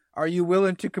 Are you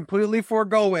willing to completely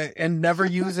forego it and never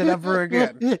use it ever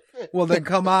again? Well, then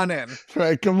come on in.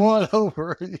 Right, come on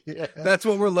over. Yeah. That's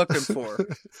what we're looking for.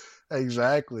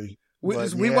 Exactly.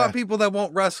 We want people that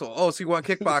won't wrestle. Oh, so you want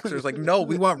kickboxers? Like, no,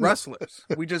 we want wrestlers.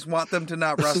 We just want them to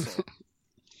not wrestle.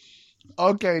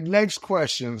 Okay, next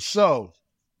question. So,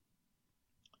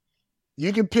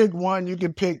 you can pick one, you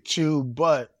can pick two,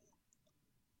 but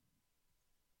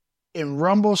in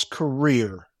Rumble's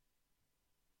career,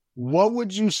 what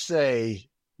would you say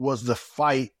was the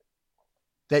fight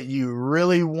that you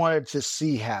really wanted to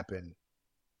see happen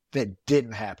that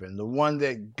didn't happen? The one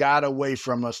that got away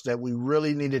from us that we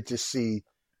really needed to see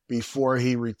before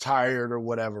he retired or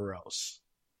whatever else?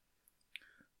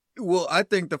 Well, I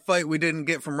think the fight we didn't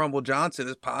get from Rumble Johnson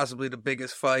is possibly the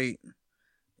biggest fight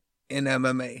in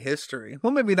MMA history.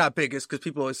 Well, maybe not biggest, because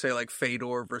people always say like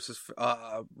Fedor versus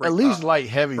at least light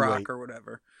heavyweight Brock or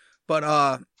whatever. But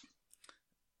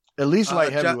at least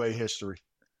light heavyweight history.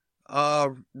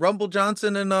 Rumble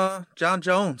Johnson and John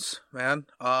Jones, man.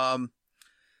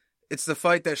 It's the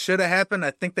fight that should have happened.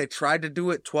 I think they tried to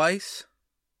do it twice.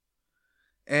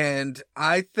 And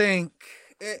I think,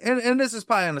 and this is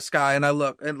pie in the sky,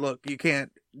 and look, you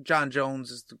can't, John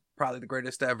Jones is probably the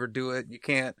greatest to ever do it. You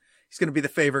can't, he's going to be the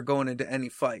favorite going into any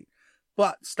fight.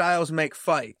 But styles make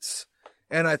fights.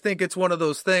 And I think it's one of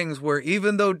those things where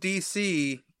even though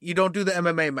DC, you don't do the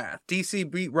MMA math. DC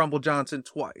beat Rumble Johnson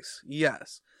twice.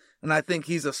 Yes. And I think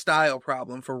he's a style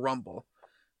problem for Rumble.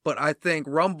 But I think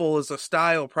Rumble is a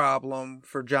style problem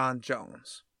for John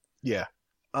Jones. Yeah.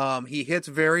 He hits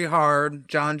very hard.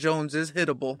 John Jones is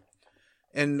hittable.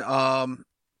 And now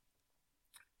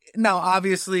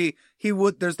obviously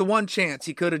there's the one chance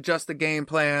he could adjust the game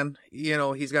plan.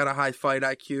 He's got a high fight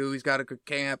IQ. He's got a good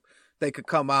camp. They could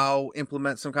come out,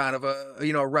 implement some kind of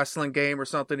a wrestling game or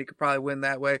something. He could probably win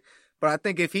that way. But I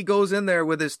think if he goes in there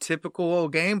with his typical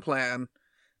game plan,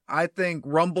 I think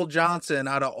Rumble Johnson,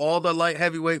 out of all the light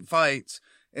heavyweight fights,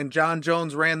 and John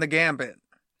Jones ran the gambit,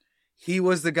 he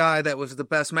was the guy that was the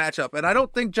best matchup. And I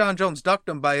don't think John Jones ducked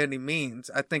him by any means.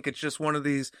 I think it's just one of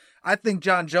these, I think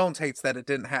John Jones hates that it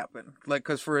didn't happen. Like,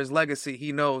 cause for his legacy,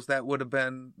 he knows that would have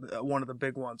been one of the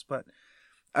big ones. But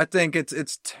I think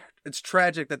it's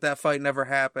tragic that fight never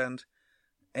happened.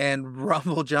 And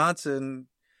Rumble Johnson,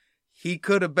 he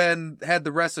could have had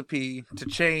the recipe to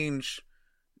change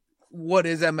what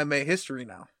is MMA history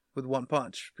now with one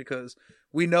punch, because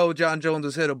we know John Jones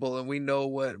is hittable and we know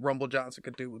what Rumble Johnson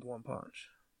could do with one punch.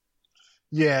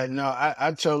 Yeah, no,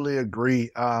 I totally agree.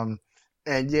 And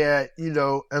yeah,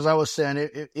 as I was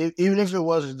saying, even if it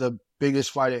wasn't the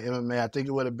biggest fight in MMA. I think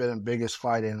it would have been the biggest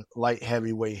fight in light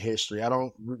heavyweight history. I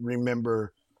don't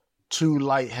remember two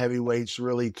light heavyweights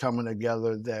really coming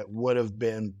together that would have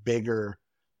been bigger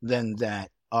than that.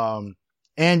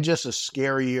 And just a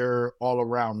scarier all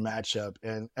around matchup.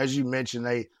 And as you mentioned,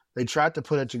 they tried to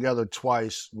put it together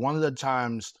twice. One of the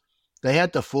times they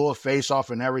had the full face off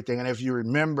and everything. And if you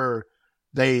remember,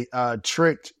 they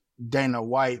tricked Dana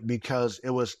White because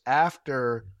it was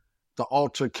after the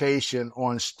altercation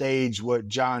on stage with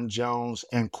John Jones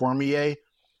and Cormier,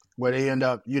 where they end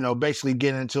up, basically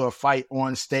getting into a fight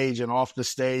on stage and off the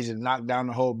stage and knock down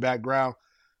the whole background.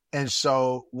 And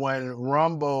so when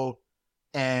Rumble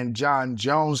and John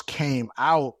Jones came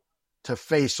out to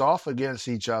face off against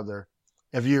each other,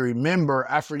 if you remember,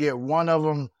 I forget, one of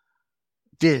them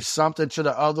did something to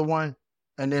the other one,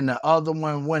 and then the other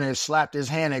one went and slapped his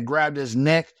hand and grabbed his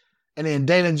neck, and then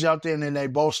Dana jumped in and they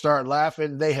both started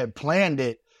laughing. They had planned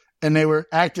it, and they were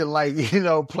acting like,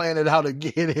 planning how to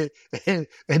get it.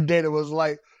 And Dana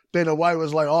White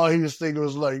was like, all he was thinking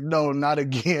was like, no, not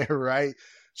again, right?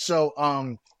 So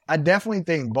I definitely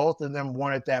think both of them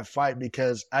wanted that fight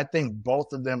because I think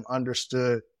both of them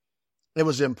understood it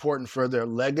was important for their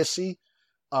legacy.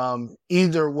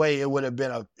 Either way, it would have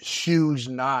been a huge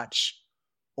notch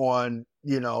on,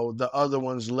 the other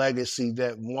one's legacy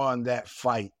that won that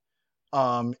fight.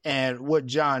 And with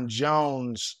John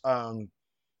Jones,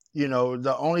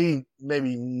 the only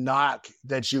maybe knock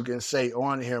that you can say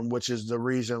on him, which is the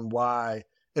reason why,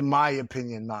 in my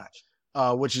opinion,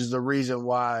 which is the reason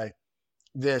why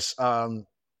this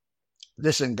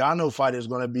Ngannou fight is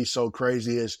going to be so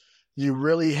crazy, is you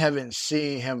really haven't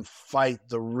seen him fight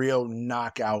the real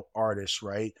knockout artist,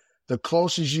 right? The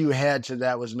closest you had to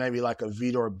that was maybe like a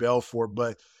Vitor Belfort,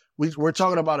 but we're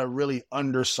talking about a really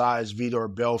undersized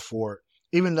Vitor Belfort,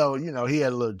 even though, he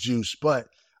had a little juice, but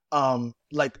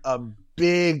like a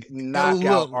big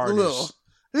knockout artist.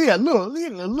 Yeah, a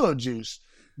little juice,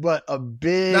 but a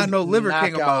big not no Liver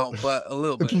knockout. King amount, but a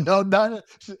little bit. No,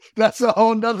 that's a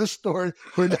whole nother story.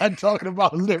 We're not talking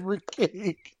about Liver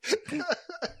King.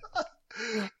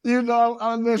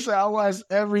 I watched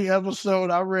every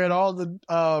episode. I read all the,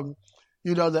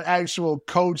 the actual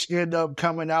coach ended up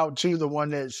coming out too, the one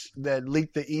that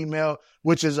leaked the email,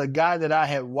 which is a guy that I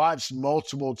had watched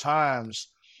multiple times,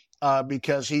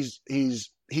 because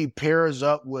he pairs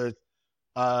up with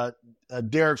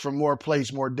Derek from More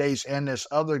Place, More Dates, and this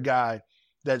other guy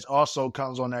that also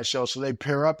comes on that show. So they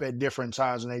pair up at different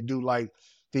times and they do like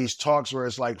these talks where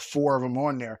it's like 4 of them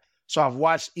on there. So I've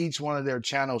watched each one of their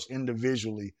channels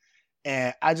individually.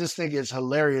 And I just think it's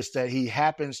hilarious that he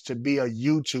happens to be a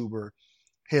YouTuber.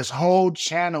 His whole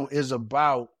channel is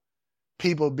about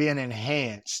people being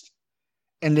enhanced.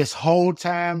 And this whole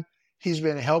time he's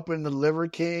been helping the Liver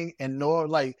King, and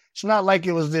it's not like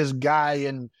it was this guy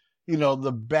in,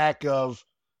 the back of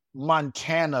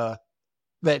Montana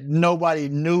that nobody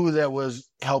knew that was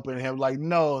helping him. Like,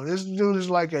 no, this dude is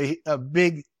like a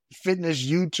big fitness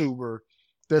YouTuber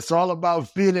that's all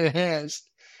about being enhanced.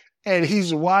 And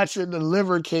he's watching the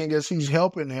Liver King as he's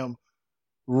helping him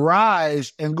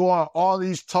rise and go on all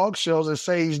these talk shows and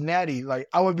say he's natty. Like,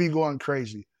 I would be going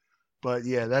crazy. But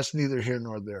yeah, that's neither here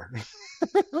nor there.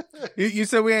 You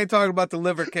said we ain't talking about the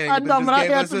Liver King. I know, but I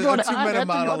had to go a 2-minute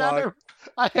monologue.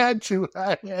 I had to.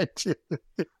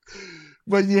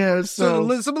 But yeah,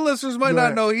 so some listeners might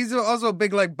not know he's also a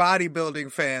big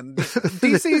bodybuilding fan.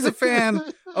 DC's a fan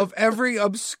of every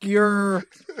obscure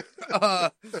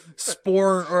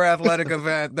sport or athletic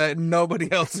event that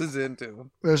nobody else is into.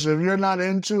 Listen, if you're not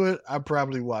into it, I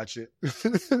probably watch it.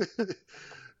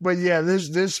 But yeah,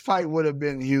 this fight would have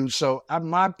been huge. So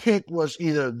my pick was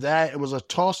either that. It was a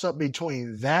toss up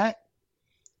between that,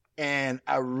 and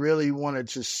I really wanted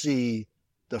to see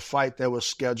the fight that was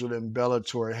scheduled in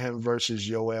Bellator, him versus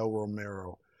Yoel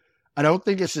Romero. I don't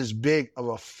think it's as big of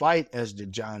a fight as the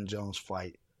John Jones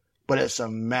fight, but it's a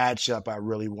matchup I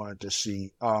really wanted to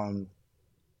see.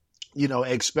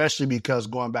 Especially because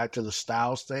going back to the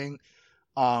Styles thing,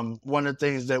 one of the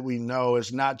things that we know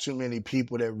is not too many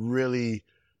people that really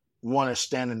want to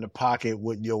stand in the pocket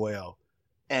with Yoel.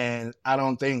 And I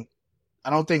don't think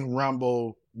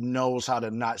Rumble knows how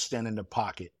to not stand in the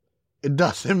pocket. It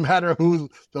doesn't matter who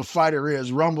the fighter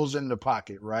is. Rumble's in the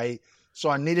pocket, right?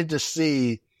 So I needed to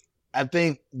see. I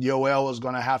think Yoel was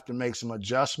going to have to make some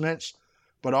adjustments,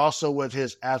 but also with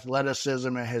his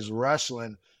athleticism and his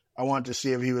wrestling, I wanted to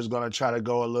see if he was going to try to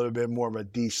go a little bit more of a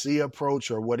DC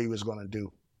approach or what he was going to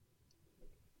do.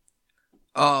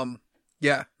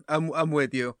 Yeah, I'm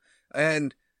with you.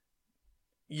 And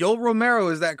Yoel Romero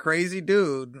is that crazy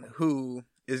dude who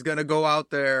is going to go out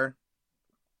there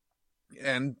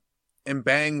and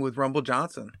bang with Rumble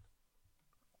Johnson.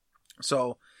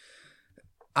 So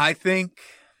I think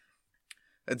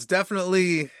it's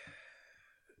definitely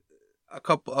a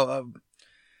couple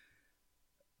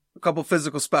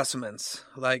physical specimens.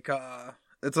 Like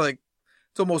it's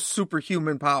almost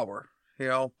superhuman power,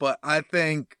 but I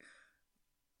think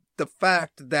the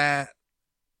fact that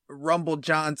Rumble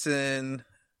Johnson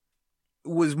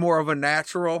was more of a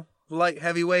natural light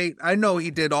heavyweight. I know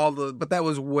he did but that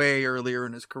was way earlier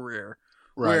in his career.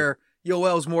 Right. Where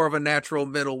Yoel's more of a natural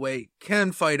middleweight,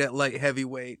 can fight at light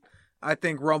heavyweight. I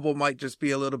think Rumble might just be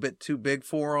a little bit too big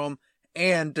for him.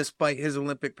 And despite his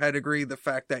Olympic pedigree, the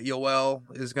fact that Yoel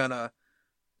is gonna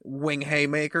wing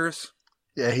haymakers.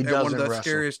 Yeah, he and doesn't one of the wrestle.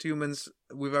 scariest humans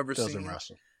we've ever Doesn't seen.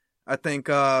 wrestle. I think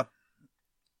I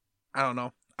don't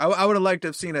know. I would have liked to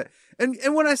have seen it. And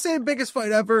when I say biggest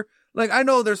fight ever, like I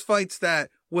know there's fights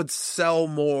that would sell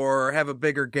more or have a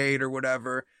bigger gate or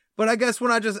whatever. But I guess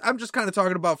I'm just kind of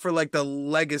talking about for like the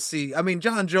legacy. I mean,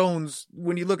 John Jones,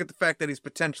 when you look at the fact that he's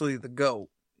potentially the GOAT,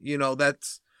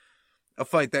 that's a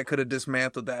fight that could have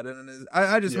dismantled that. And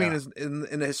I just mean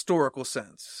in a historical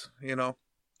sense,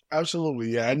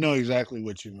 Absolutely. Yeah, I know exactly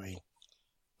what you mean.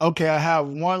 Okay, I have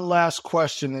one last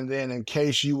question, and then in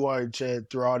case you wanted to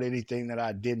throw out anything that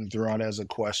I didn't throw out as a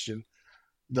question,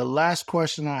 the last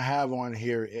question I have on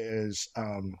here is,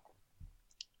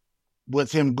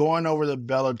 with him going over the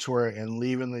Bellator and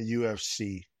leaving the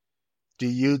UFC, do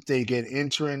you think in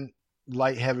entering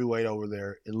light heavyweight over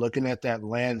there and looking at that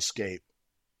landscape,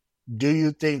 do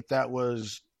you think that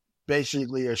was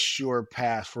basically a sure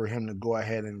path for him to go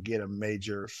ahead and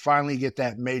finally get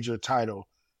that major title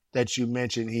that you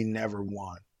mentioned he never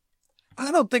won?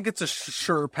 I don't think it's a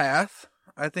sure path.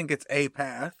 I think it's a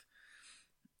path.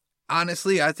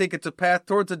 Honestly, I think it's a path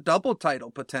towards a double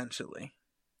title potentially.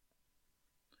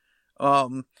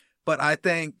 But I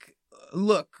think,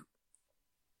 look,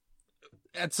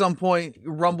 at some point,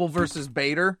 Rumble versus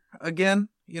Bader again,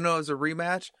 as a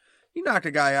rematch, you knock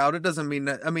a guy out. It doesn't mean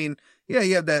that,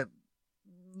 you have that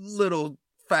little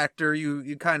factor.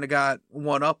 You kind of got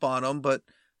one up on him, but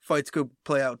fights could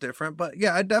play out different. But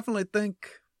yeah, I definitely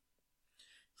think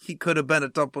he could have been a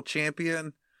double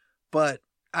champion, but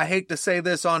I hate to say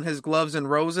this on his gloves and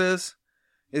roses,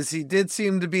 is he did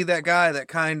seem to be that guy that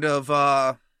kind of,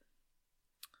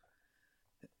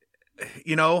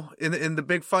 in the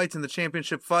big fights, in the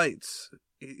championship fights,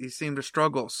 he seemed to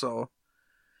struggle. So,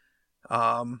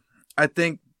 I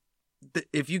think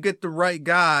if you get the right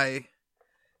guy,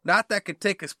 not that could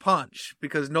take his punch,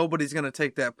 because nobody's going to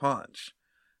take that punch,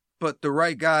 but the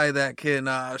right guy that can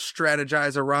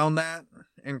strategize around that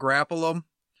and grapple him,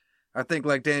 I think,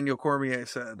 like Daniel Cormier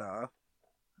said,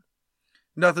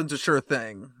 nothing's a sure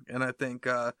thing. And I think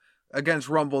against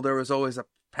Rumble, there was always a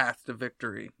path to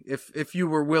victory. If you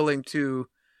were willing to,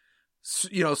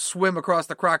 swim across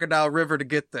the Crocodile River to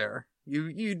get there,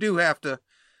 you do have to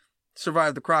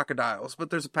survive the crocodiles, but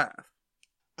there's a path.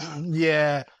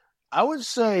 Yeah, I would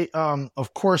say,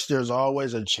 of course, there's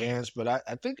always a chance, but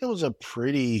I think it was a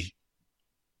pretty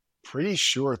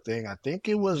sure thing. I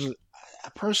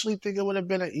personally think it would have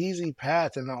been an easy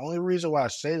path. And the only reason why I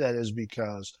say that is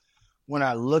because when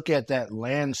I look at that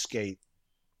landscape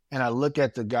and I look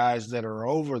at the guys that are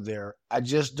over there, I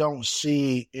just don't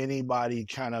see anybody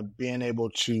kind of being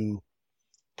able to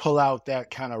pull out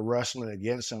that kind of wrestling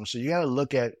against him. So you got to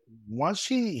look at, once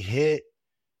he hit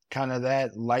kind of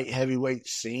that light heavyweight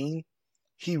scene,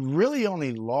 he really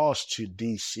only lost to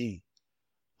DC.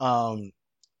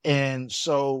 And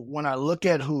so when I look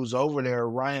at who's over there,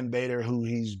 Ryan Bader, who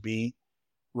he's beat,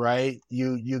 right?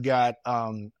 You got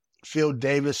Phil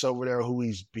Davis over there, who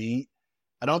he's beat.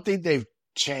 I don't think they've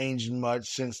changed much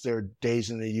since their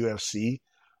days in the UFC.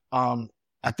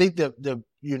 I think that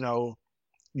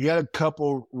you got a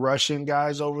couple Russian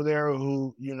guys over there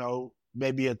who,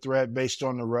 may be a threat based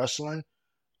on the wrestling.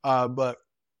 But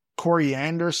Corey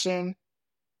Anderson,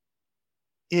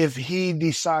 if he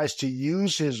decides to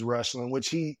use his wrestling,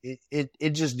 which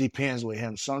it just depends with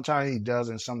him. Sometimes he does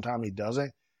and sometimes he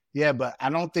doesn't. Yeah, but I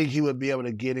don't think he would be able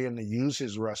to get in to use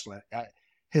his wrestling.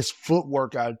 His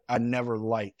footwork I never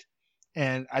liked.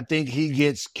 And I think he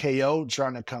gets KO'd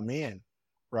trying to come in,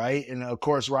 right? And, of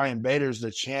course, Ryan Bader's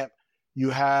the champ.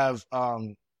 You have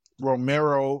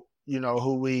Romero,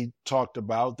 who we talked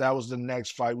about. That was the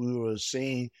next fight we were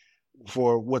seeing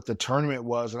for what the tournament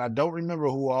was. And I don't remember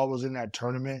who all was in that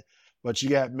tournament, but you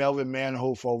got Melvin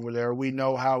Manhoef over there. We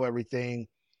know how everything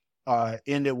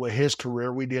ended with his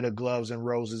career. We did a gloves and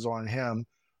roses on him.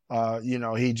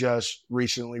 He just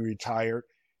recently retired.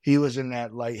 He was in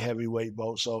that light heavyweight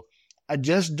boat. So I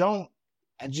just don't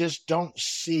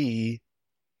see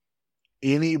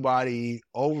anybody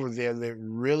over there that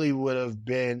really would have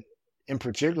been in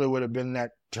particular would have been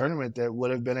that tournament that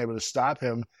would have been able to stop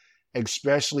him,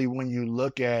 especially when you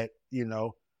look at,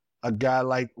 a guy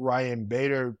like Ryan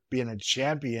Bader being a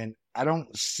champion. I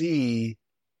don't see,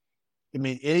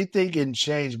 anything can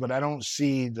change, but I don't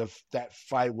see that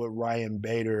fight with Ryan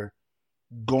Bader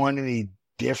going any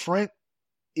different,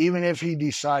 even if he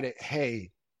decided, hey,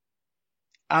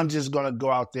 I'm just going to go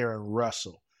out there and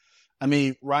wrestle.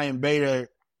 Ryan Bader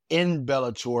in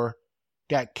Bellator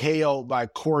got KO'd by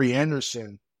Corey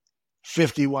Anderson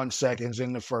 51 seconds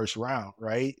in the first round,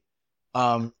 right?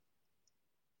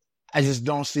 I just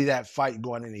don't see that fight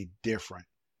going any different.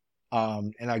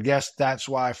 And I guess that's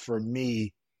why, for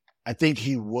me, I think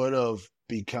he would have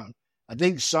I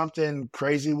think something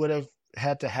crazy would have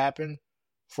had to happen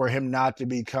for him not to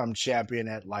become champion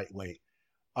at lightweight.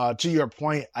 To your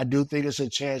point, I do think it's a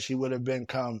chance he would have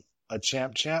become a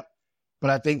champ, but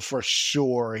I think for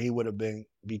sure he would have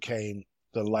became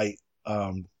the light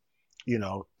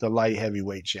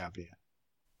heavyweight champion.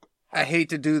 I hate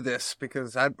to do this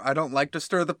because I don't like to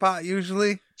stir the pot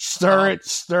usually. Stir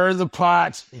the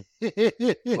pot.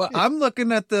 Well, I'm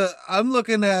looking at the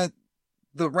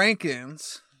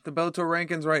rankings, the Bellator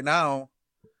rankings right now.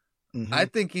 Mm-hmm. I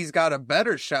think he's got a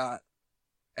better shot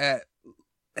at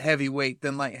heavyweight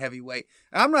than light heavyweight.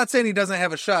 I'm not saying he doesn't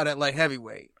have a shot at light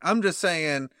heavyweight. I'm just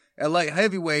saying at light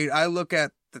heavyweight, I look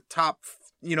at the top,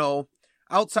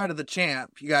 outside of the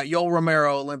champ. You got Yoel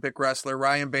Romero, Olympic wrestler,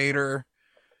 Ryan Bader.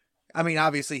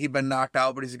 Obviously he'd been knocked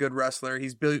out, but he's a good wrestler.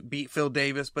 He's beat Phil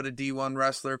Davis, but a D1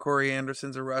 wrestler. Corey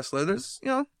Anderson's a wrestler. There's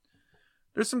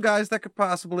some guys that could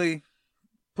possibly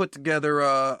put together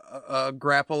a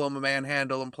grapple him, a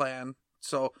manhandle him plan.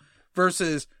 So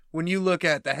versus when you look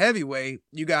at the heavyweight,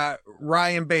 you got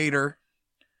Ryan Bader.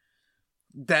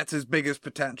 That's his biggest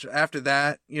potential. After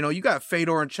that, you got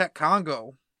Fedor and Czech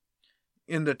Congo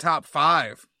in the top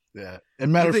 5. Yeah. As a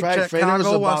matter of fact, Fedor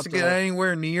Congo wants to get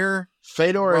anywhere near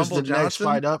Fedor Rumble is the Johnson? Next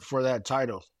fight up for that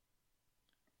title.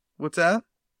 What's that?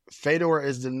 Fedor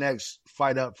is the next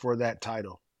fight up for that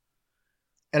title.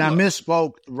 And I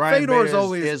misspoke. Ryan Fedor's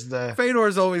Bader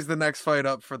Fedor's always the next fight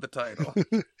up for the title.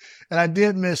 And I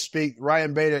did misspeak.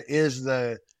 Ryan Bader is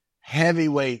the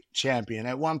heavyweight champion.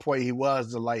 At one point, he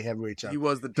was the light heavyweight champion.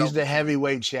 He's the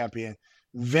heavyweight champion.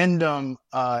 Vendom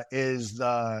is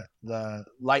the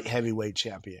light heavyweight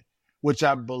champion, which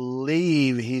I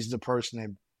believe he's the person that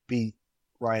beat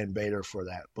Ryan Bader for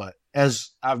that. But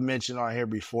as I've mentioned on here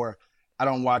before, I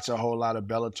don't watch a whole lot of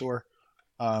Bellator.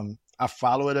 I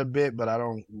follow it a bit, but I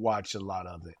don't watch a lot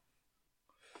of it.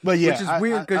 But yeah, which is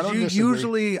weird because you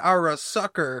usually are a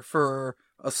sucker for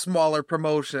a smaller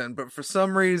promotion, but for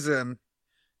some reason,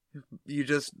 you're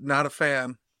just not a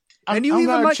fan. And you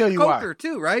even like Coker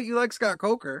too, right? You like Scott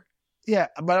Coker. Yeah,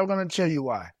 but I'm going to tell you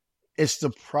why. It's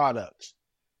the product.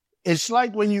 It's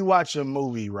like when you watch a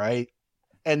movie, right?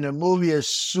 And the movie is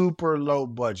super low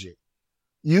budget.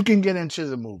 You can get into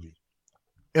the movie.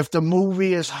 If the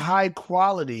movie is high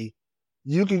quality,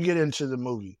 you can get into the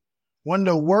movie. One of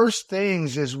the worst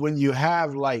things is when you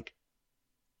have like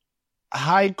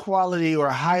high quality or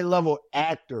high level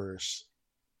actors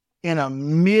in a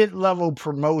mid-level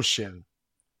promotion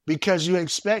because you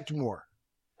expect more.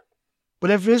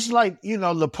 But if it's like,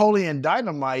 Napoleon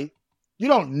Dynamite, you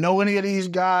don't know any of these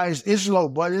guys. It's low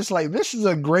budget. It's like, this is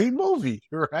a great movie,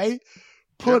 right?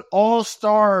 Put all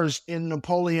stars in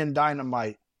Napoleon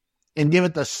Dynamite and give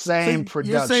it the same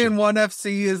production. You're saying ONE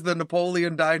FC is the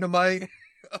Napoleon Dynamite?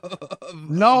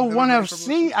 No, ONE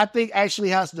FC, I think, actually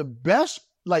has the best.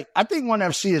 I think ONE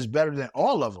FC is better than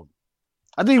all of them.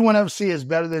 I think ONE FC is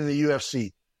better than the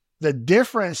UFC. The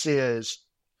difference is,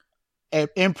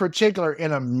 in particular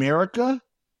in America,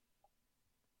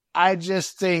 I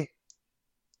just think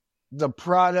the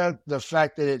product, the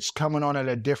fact that it's coming on at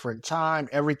a different time,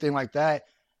 everything like that,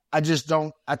 I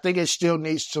think it still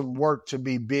needs to work to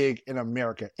be big in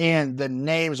America. And the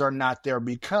names are not there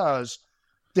because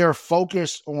they're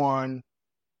focused on,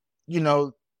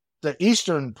 the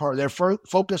Eastern part. They're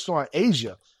focused on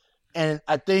Asia. And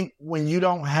I think when you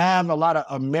don't have a lot of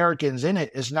Americans in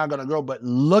it, it's not going to grow. But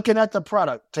looking at the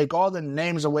product, take all the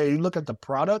names away, you look at the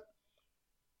product,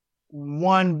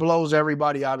 ONE blows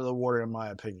everybody out of the water, in my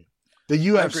opinion. The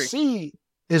UFC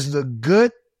is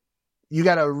you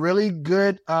got a really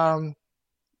good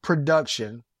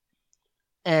production,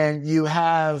 and you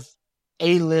have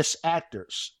A-list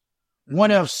actors. ONE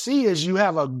FC is you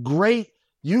have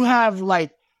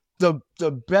like the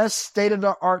best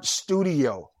state-of-the-art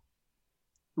studio,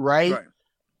 right?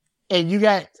 And you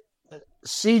got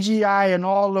CGI and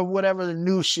all of whatever the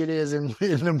new shit is in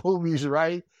the movies,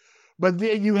 right? But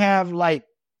then you have like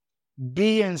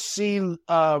B and C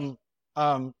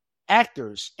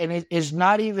actors, and it's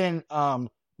not even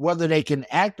whether they can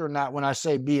act or not when I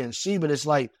say B and C, but it's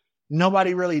like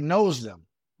nobody really knows them,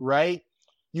 right?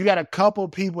 You got a couple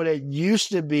people that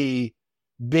used to be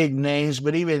big names,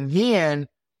 but even then,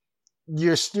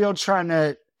 you're still trying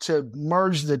to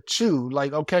merge the two.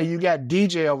 Like, okay, you got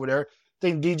DJ over there. I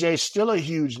think DJ's still a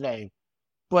huge name,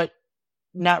 but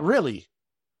not really,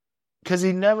 because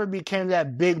he never became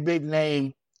that big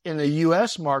name in the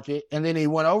U.S. market, and then he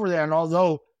went over there, and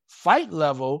although fight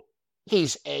level,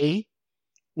 he's A.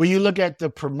 When you look at the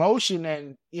promotion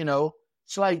and,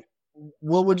 it's like,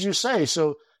 what would you say?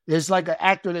 So it's like an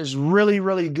actor that's really,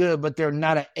 really good, but they're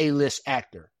not an A-list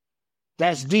actor.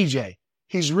 That's DJ.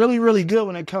 He's really, really good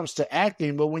when it comes to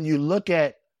acting, but when you look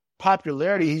at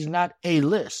popularity, he's not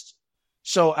A-list.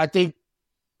 So I think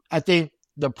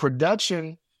the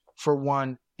production, for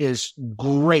one, is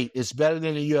great. It's better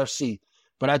than the UFC.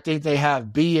 But I think they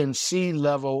have B and C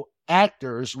level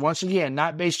actors, once again,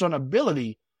 not based on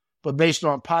ability, but based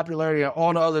on popularity and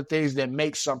all the other things that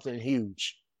make something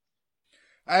huge.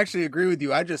 I actually agree with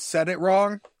you. I just said it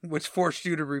wrong, which forced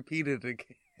you to repeat it again.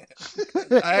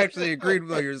 I actually agreed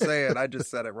with what you're saying. I just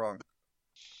said it wrong.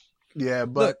 Yeah,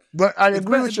 but I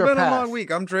agree with your path. It's been a long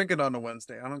week. I'm drinking on a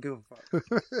Wednesday. I don't give a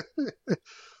fuck.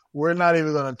 We're not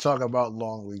even going to talk about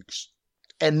long weeks.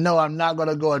 And no, I'm not going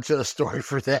to go into the story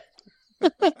for that.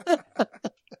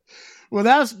 Well,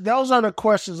 those are the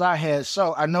questions I had.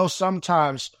 So I know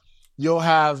sometimes you'll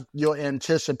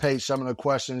anticipate some of the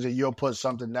questions and you'll put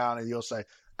something down and you'll say,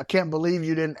 I can't believe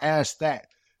you didn't ask that.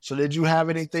 So did you have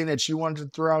anything that you wanted to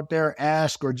throw out there,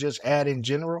 ask, or just add in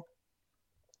general?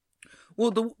 Well,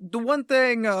 the one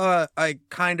thing I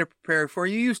kind of prepared for,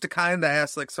 you used to kind of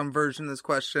ask like some version of this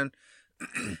question,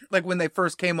 like when they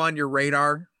first came on your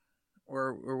radar,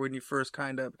 or when you first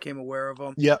kind of became aware of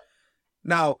them. Yep.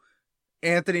 Now,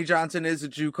 Anthony Johnson is a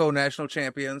JUCO national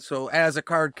champion, so as a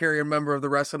card carrier member of the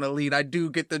Wrestling Elite, I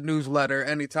do get the newsletter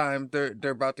anytime they're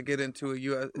about to get into a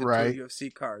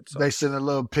UFC card. So. They send a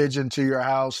little pigeon to your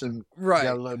house and got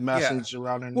a little message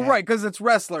around in there. Well, right, because it's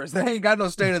wrestlers. They ain't got no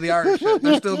state-of-the-art shit.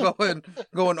 They're still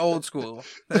going old school.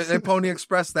 They Pony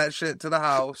Express that shit to the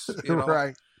house.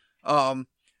 Right.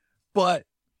 But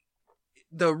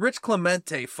the Rich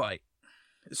Clemente fight,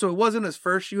 so it wasn't his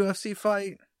first UFC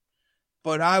fight,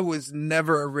 but I was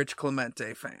never a Rich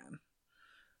Clemente fan.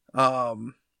 I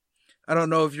don't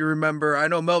know if you remember. I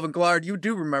know Melvin Gillard, you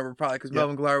do remember probably, because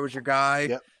Melvin Gillard was your guy.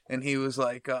 Yep. And he was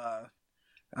like, I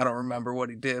don't remember what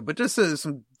he did, but just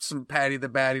some Patty the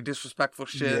Batty disrespectful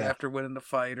shit after winning the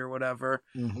fight or whatever.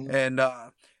 Mm-hmm. And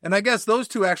I guess those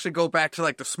two actually go back to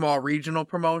like the small regional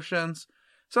promotions.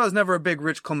 So I was never a big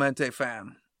Rich Clemente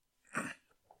fan.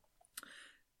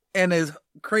 And as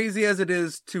crazy as it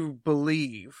is to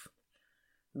believe,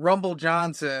 Rumble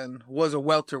Johnson was a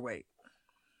welterweight.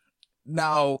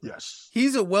 Now, yes,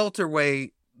 he's a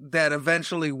welterweight that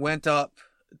eventually went up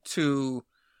to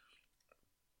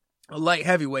a light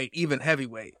heavyweight, even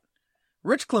heavyweight.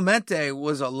 Rich Clemente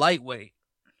was a lightweight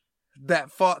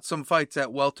that fought some fights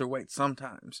at welterweight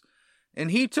sometimes. And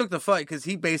he took the fight because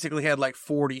he basically had like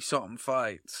 40-something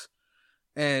fights.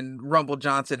 And Rumble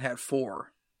Johnson had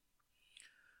 4.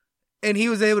 And he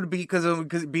was able to beat him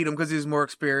because he was more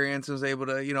experienced and was able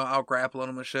to, out-grapple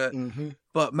him and shit. Mm-hmm.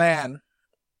 But man,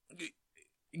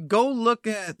 go look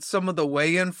at some of the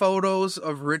weigh-in photos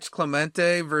of Rich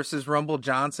Clemente versus Rumble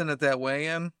Johnson at that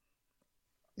weigh-in.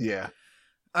 Yeah.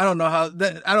 I don't know how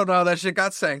that shit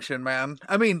got sanctioned, man.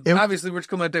 I mean, obviously Rich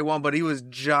Clemente won, but he was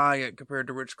giant compared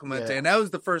to Rich Clemente. Yeah. And that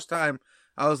was the first time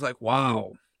I was like,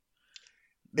 wow.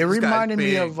 It reminded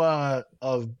me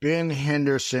of Ben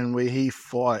Henderson where he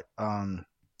fought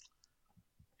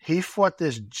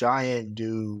this giant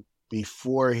dude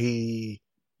before he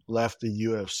left the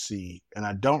UFC. And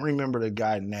I don't remember the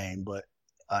guy's name, but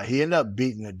he ended up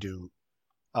beating the dude.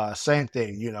 Same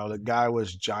thing, the guy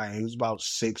was giant. He was about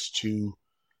 6'2".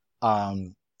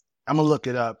 I'm gonna look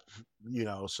it up,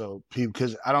 so people,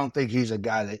 because I don't think he's a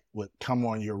guy that would come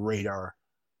on your radar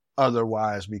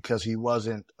otherwise, because he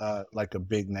wasn't like a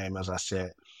big name, as I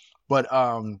said. But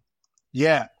I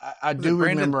do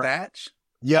remember Thatch.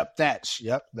 Yep, Thatch.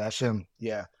 Yep, that's him.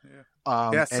 Yeah.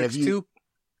 6'2".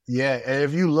 And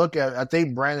if you look at, I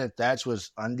think Brandon Thatch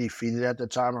was undefeated at the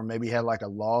time, or maybe had like a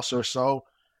loss or so.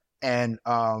 And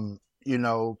Ben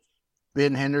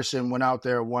Henderson went out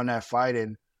there and won that fight,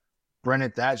 and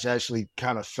Brandon Thatch actually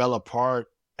kind of fell apart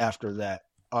after that.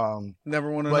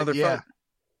 Never won another fight.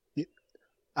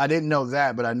 I didn't know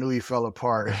that, but I knew he fell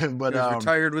apart. But he was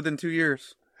retired within 2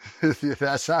 years.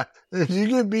 That's how. If you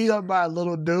get beat up by a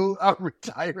little dude, I'm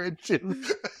retiring too.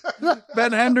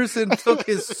 Ben Henderson took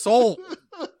his soul.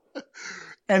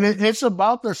 And it's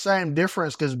about the same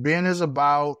difference because Ben is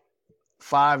about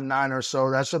 5'9" or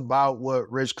so. That's about what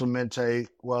Rich Clemente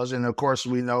was. And of course,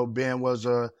 we know Ben was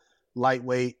a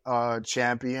lightweight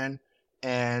champion.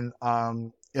 And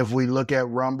if we look at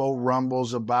Rumble,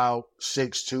 Rumble's about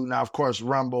 6'2". Now, of course,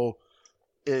 Rumble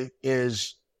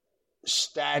is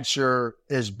stature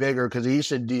is bigger because he used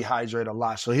to dehydrate a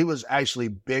lot. So he was actually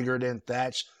bigger than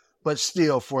Thatch, but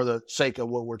still for the sake of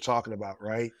what we're talking about,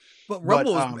 right? But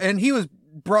Rumble and he was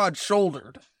broad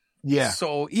shouldered. Yeah.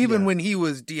 So even when he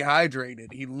was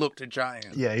dehydrated, he looked a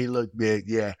giant. Yeah, he looked big.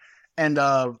 Yeah. And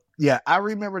I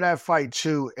remember that fight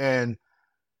too. And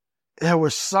there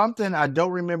was something, I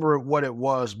don't remember what it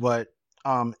was, but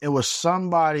it was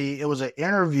somebody, it was an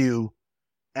interview,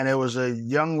 and it was a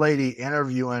young lady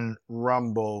interviewing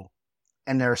Rumble,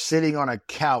 and they're sitting on a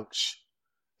couch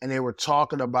and they were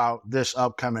talking about this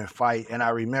upcoming fight. And I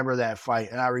remember that fight.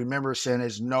 And I remember saying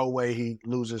there's no way he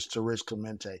loses to Rich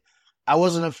Clemente. I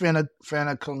wasn't a fan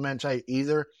of Clemente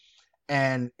either.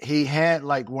 And he had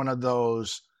like one of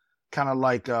those kind of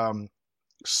like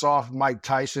soft Mike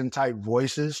Tyson type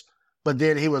voices. But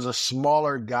then he was a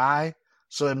smaller guy,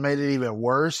 so it made it even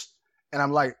worse. And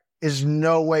I'm like, there's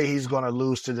no way he's going to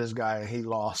lose to this guy. And he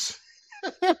lost.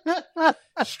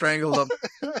 Strangled him.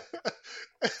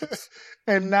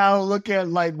 And now look at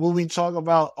like when we talk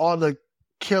about all the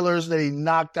killers that he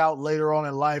knocked out later on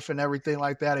in life and everything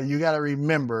like that. And you got to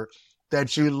remember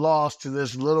that you lost to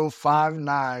this little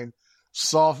 5'9"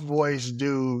 soft voiced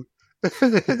dude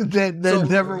that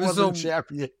never was a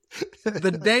champion.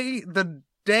 The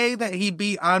day that he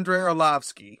beat Andrei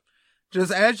Arlovsky,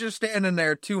 just as you're standing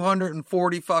there,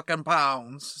 240 fucking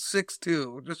pounds,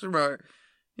 6'2", just remember,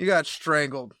 you got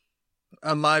strangled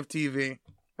on live TV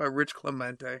by Rich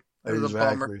Clemente. It was a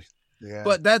bummer. Yeah.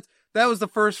 But that was the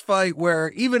first fight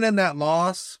where, even in that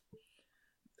loss,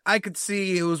 I could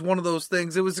see it was one of those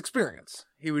things. It was experience.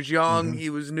 He was young.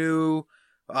 He was new,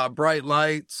 bright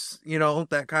lights,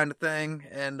 that kind of thing.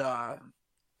 And,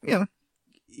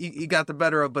 he got the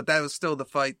better of, but that was still the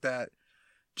fight that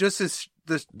just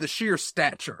the sheer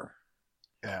stature.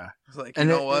 Yeah. It's like, you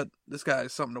know what? This guy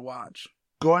is something to watch.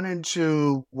 Going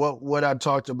into what I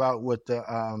talked about with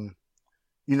the,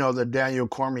 the Daniel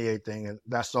Cormier thing, and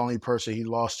that's the only person he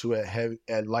lost to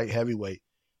at light heavyweight.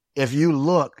 If you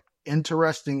look,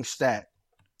 interesting stat,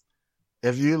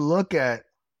 if you look at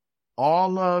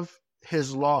all of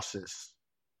his losses,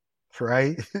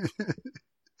 right?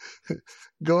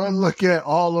 Go and look at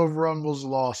all of Rumble's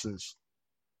losses.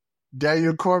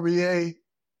 Daniel Cormier,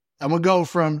 I'm going to go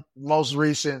from most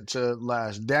recent to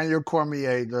last. Daniel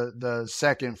Cormier, the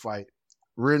second fight,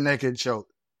 rear naked choke.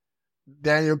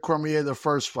 Daniel Cormier, the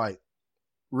first fight,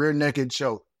 rear naked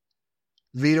choke.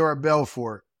 Vitor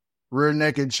Belfort, rear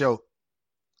naked choke.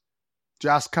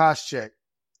 Josh Koscheck,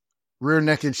 rear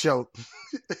naked choke.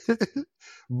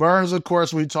 Burns, of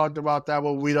course, we talked about that,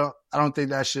 but I don't think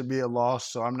that should be a loss,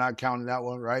 so I'm not counting that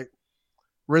one, right?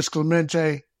 Rich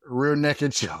Clemente, rear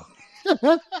naked choke.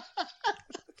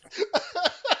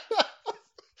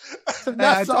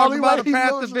 That's the only about a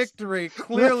path to victory.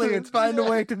 Clearly, it's find a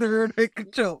way to the rear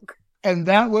naked choke. And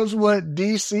that was what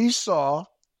DC saw.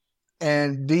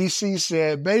 And DC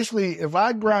said, basically, if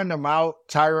I grind him out,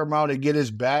 tire him out, and get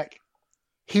his back,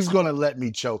 he's going to let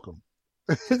me choke him.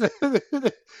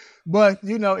 But,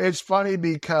 it's funny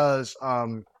because,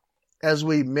 as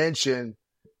we mentioned,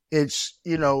 it's,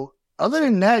 other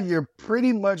than that, you're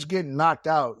pretty much getting knocked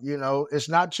out. It's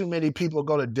not too many people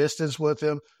go to distance with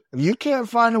him. If you can't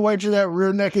find a way to that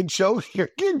rear naked choke, you're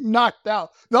getting knocked out.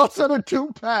 Those are the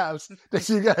two paths that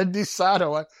you got to decide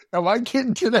on. Am I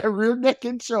getting to that rear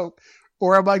naked choke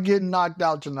or am I getting knocked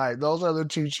out tonight? Those are the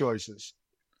two choices.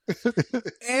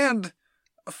 And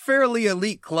a fairly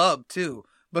elite club, too.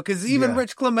 Because even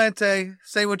Rich Clemente,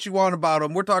 say what you want about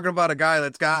him, we're talking about a guy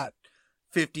that's got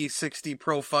 50, 60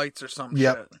 pro fights or something.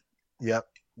 Yep.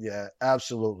 Yeah,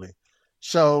 absolutely.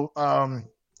 So,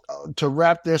 to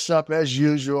wrap this up, as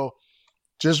usual,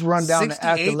 just run down the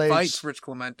accolades. 68 fights Rich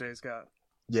Clemente's got.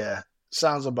 Yeah,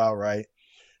 sounds about right.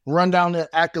 Run down the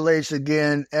accolades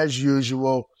again, as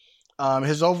usual.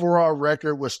 His overall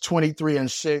record was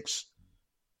 23-6,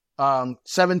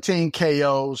 17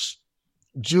 KOs,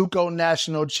 JUCO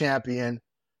national champion,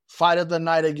 fight of the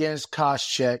night against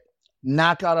Koscheck,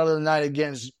 knockout of the night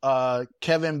against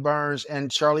Kevin Burns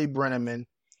and Charlie Brenneman,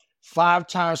 5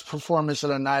 times performance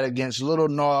of the night against Little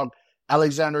Nog,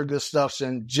 Alexander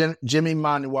Gustafsson, Jimmy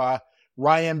Manuwa,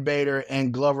 Ryan Bader,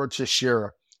 and Glover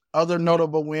Teixeira. Other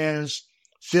notable wins,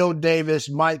 Phil Davis,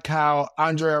 Mike Kyle,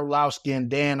 Andrei Arlovsky, and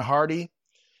Dan Hardy.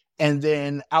 And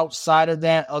then outside of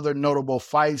that, other notable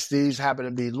fights, these happen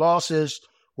to be losses,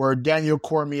 were Daniel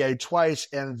Cormier twice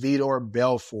and Vitor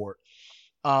Belfort.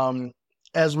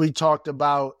 As we talked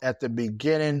about at the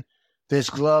beginning, this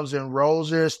Gloves and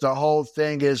Roses, the whole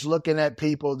thing is looking at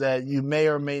people that you may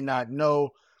or may not know.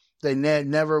 They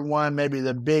never won maybe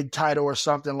the big title or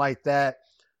something like that.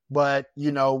 But,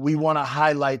 you know, we want to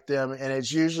highlight them. And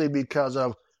it's usually because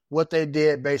of what they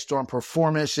did based on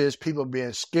performances, people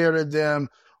being scared of them,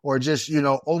 or just, you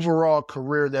know, overall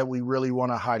career that we really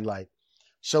want to highlight.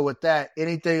 So with that,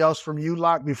 anything else from you,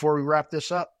 Locke, before we wrap this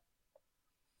up?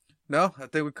 No, I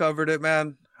think we covered it,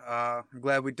 man. I'm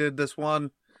glad we did this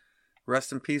one.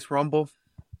 Rest in peace, Rumble.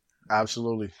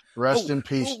 Absolutely. Rest in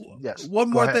peace. Yes. One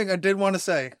more thing I did want to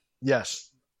say. Yes.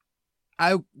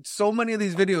 So many of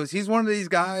these videos, he's one of these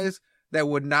guys that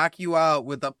would knock you out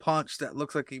with a punch that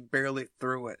looks like he barely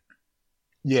threw it.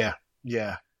 Yeah.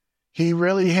 Yeah. He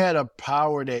really had a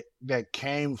power that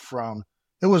came from,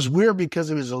 it was weird because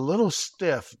he was a little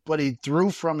stiff, but he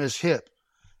threw from his hip.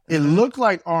 It looked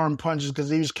like arm punches because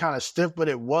he was kind of stiff, but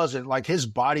it wasn't. Like his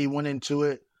body went into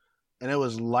it and it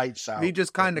was lights out. He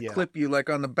just kind of clip you like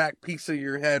on the back piece of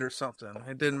your head or something.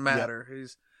 It didn't matter. Yeah.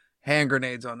 He's hand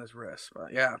grenades on his wrist.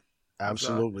 But yeah.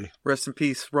 Absolutely. Rest in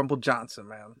peace, Rumble Johnson,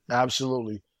 man.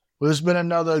 Absolutely. Well, it's been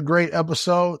another great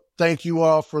episode. Thank you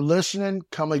all for listening.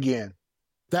 Come again.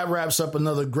 That wraps up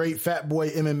another great Fat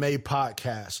Boy MMA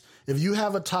podcast. If you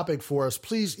have a topic for us,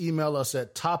 please email us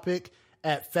at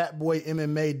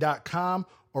topic@fatboymma.com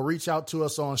or reach out to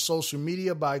us on social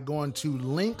media by going to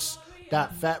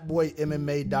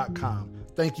links.fatboymma.com.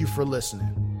 Thank you for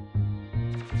listening.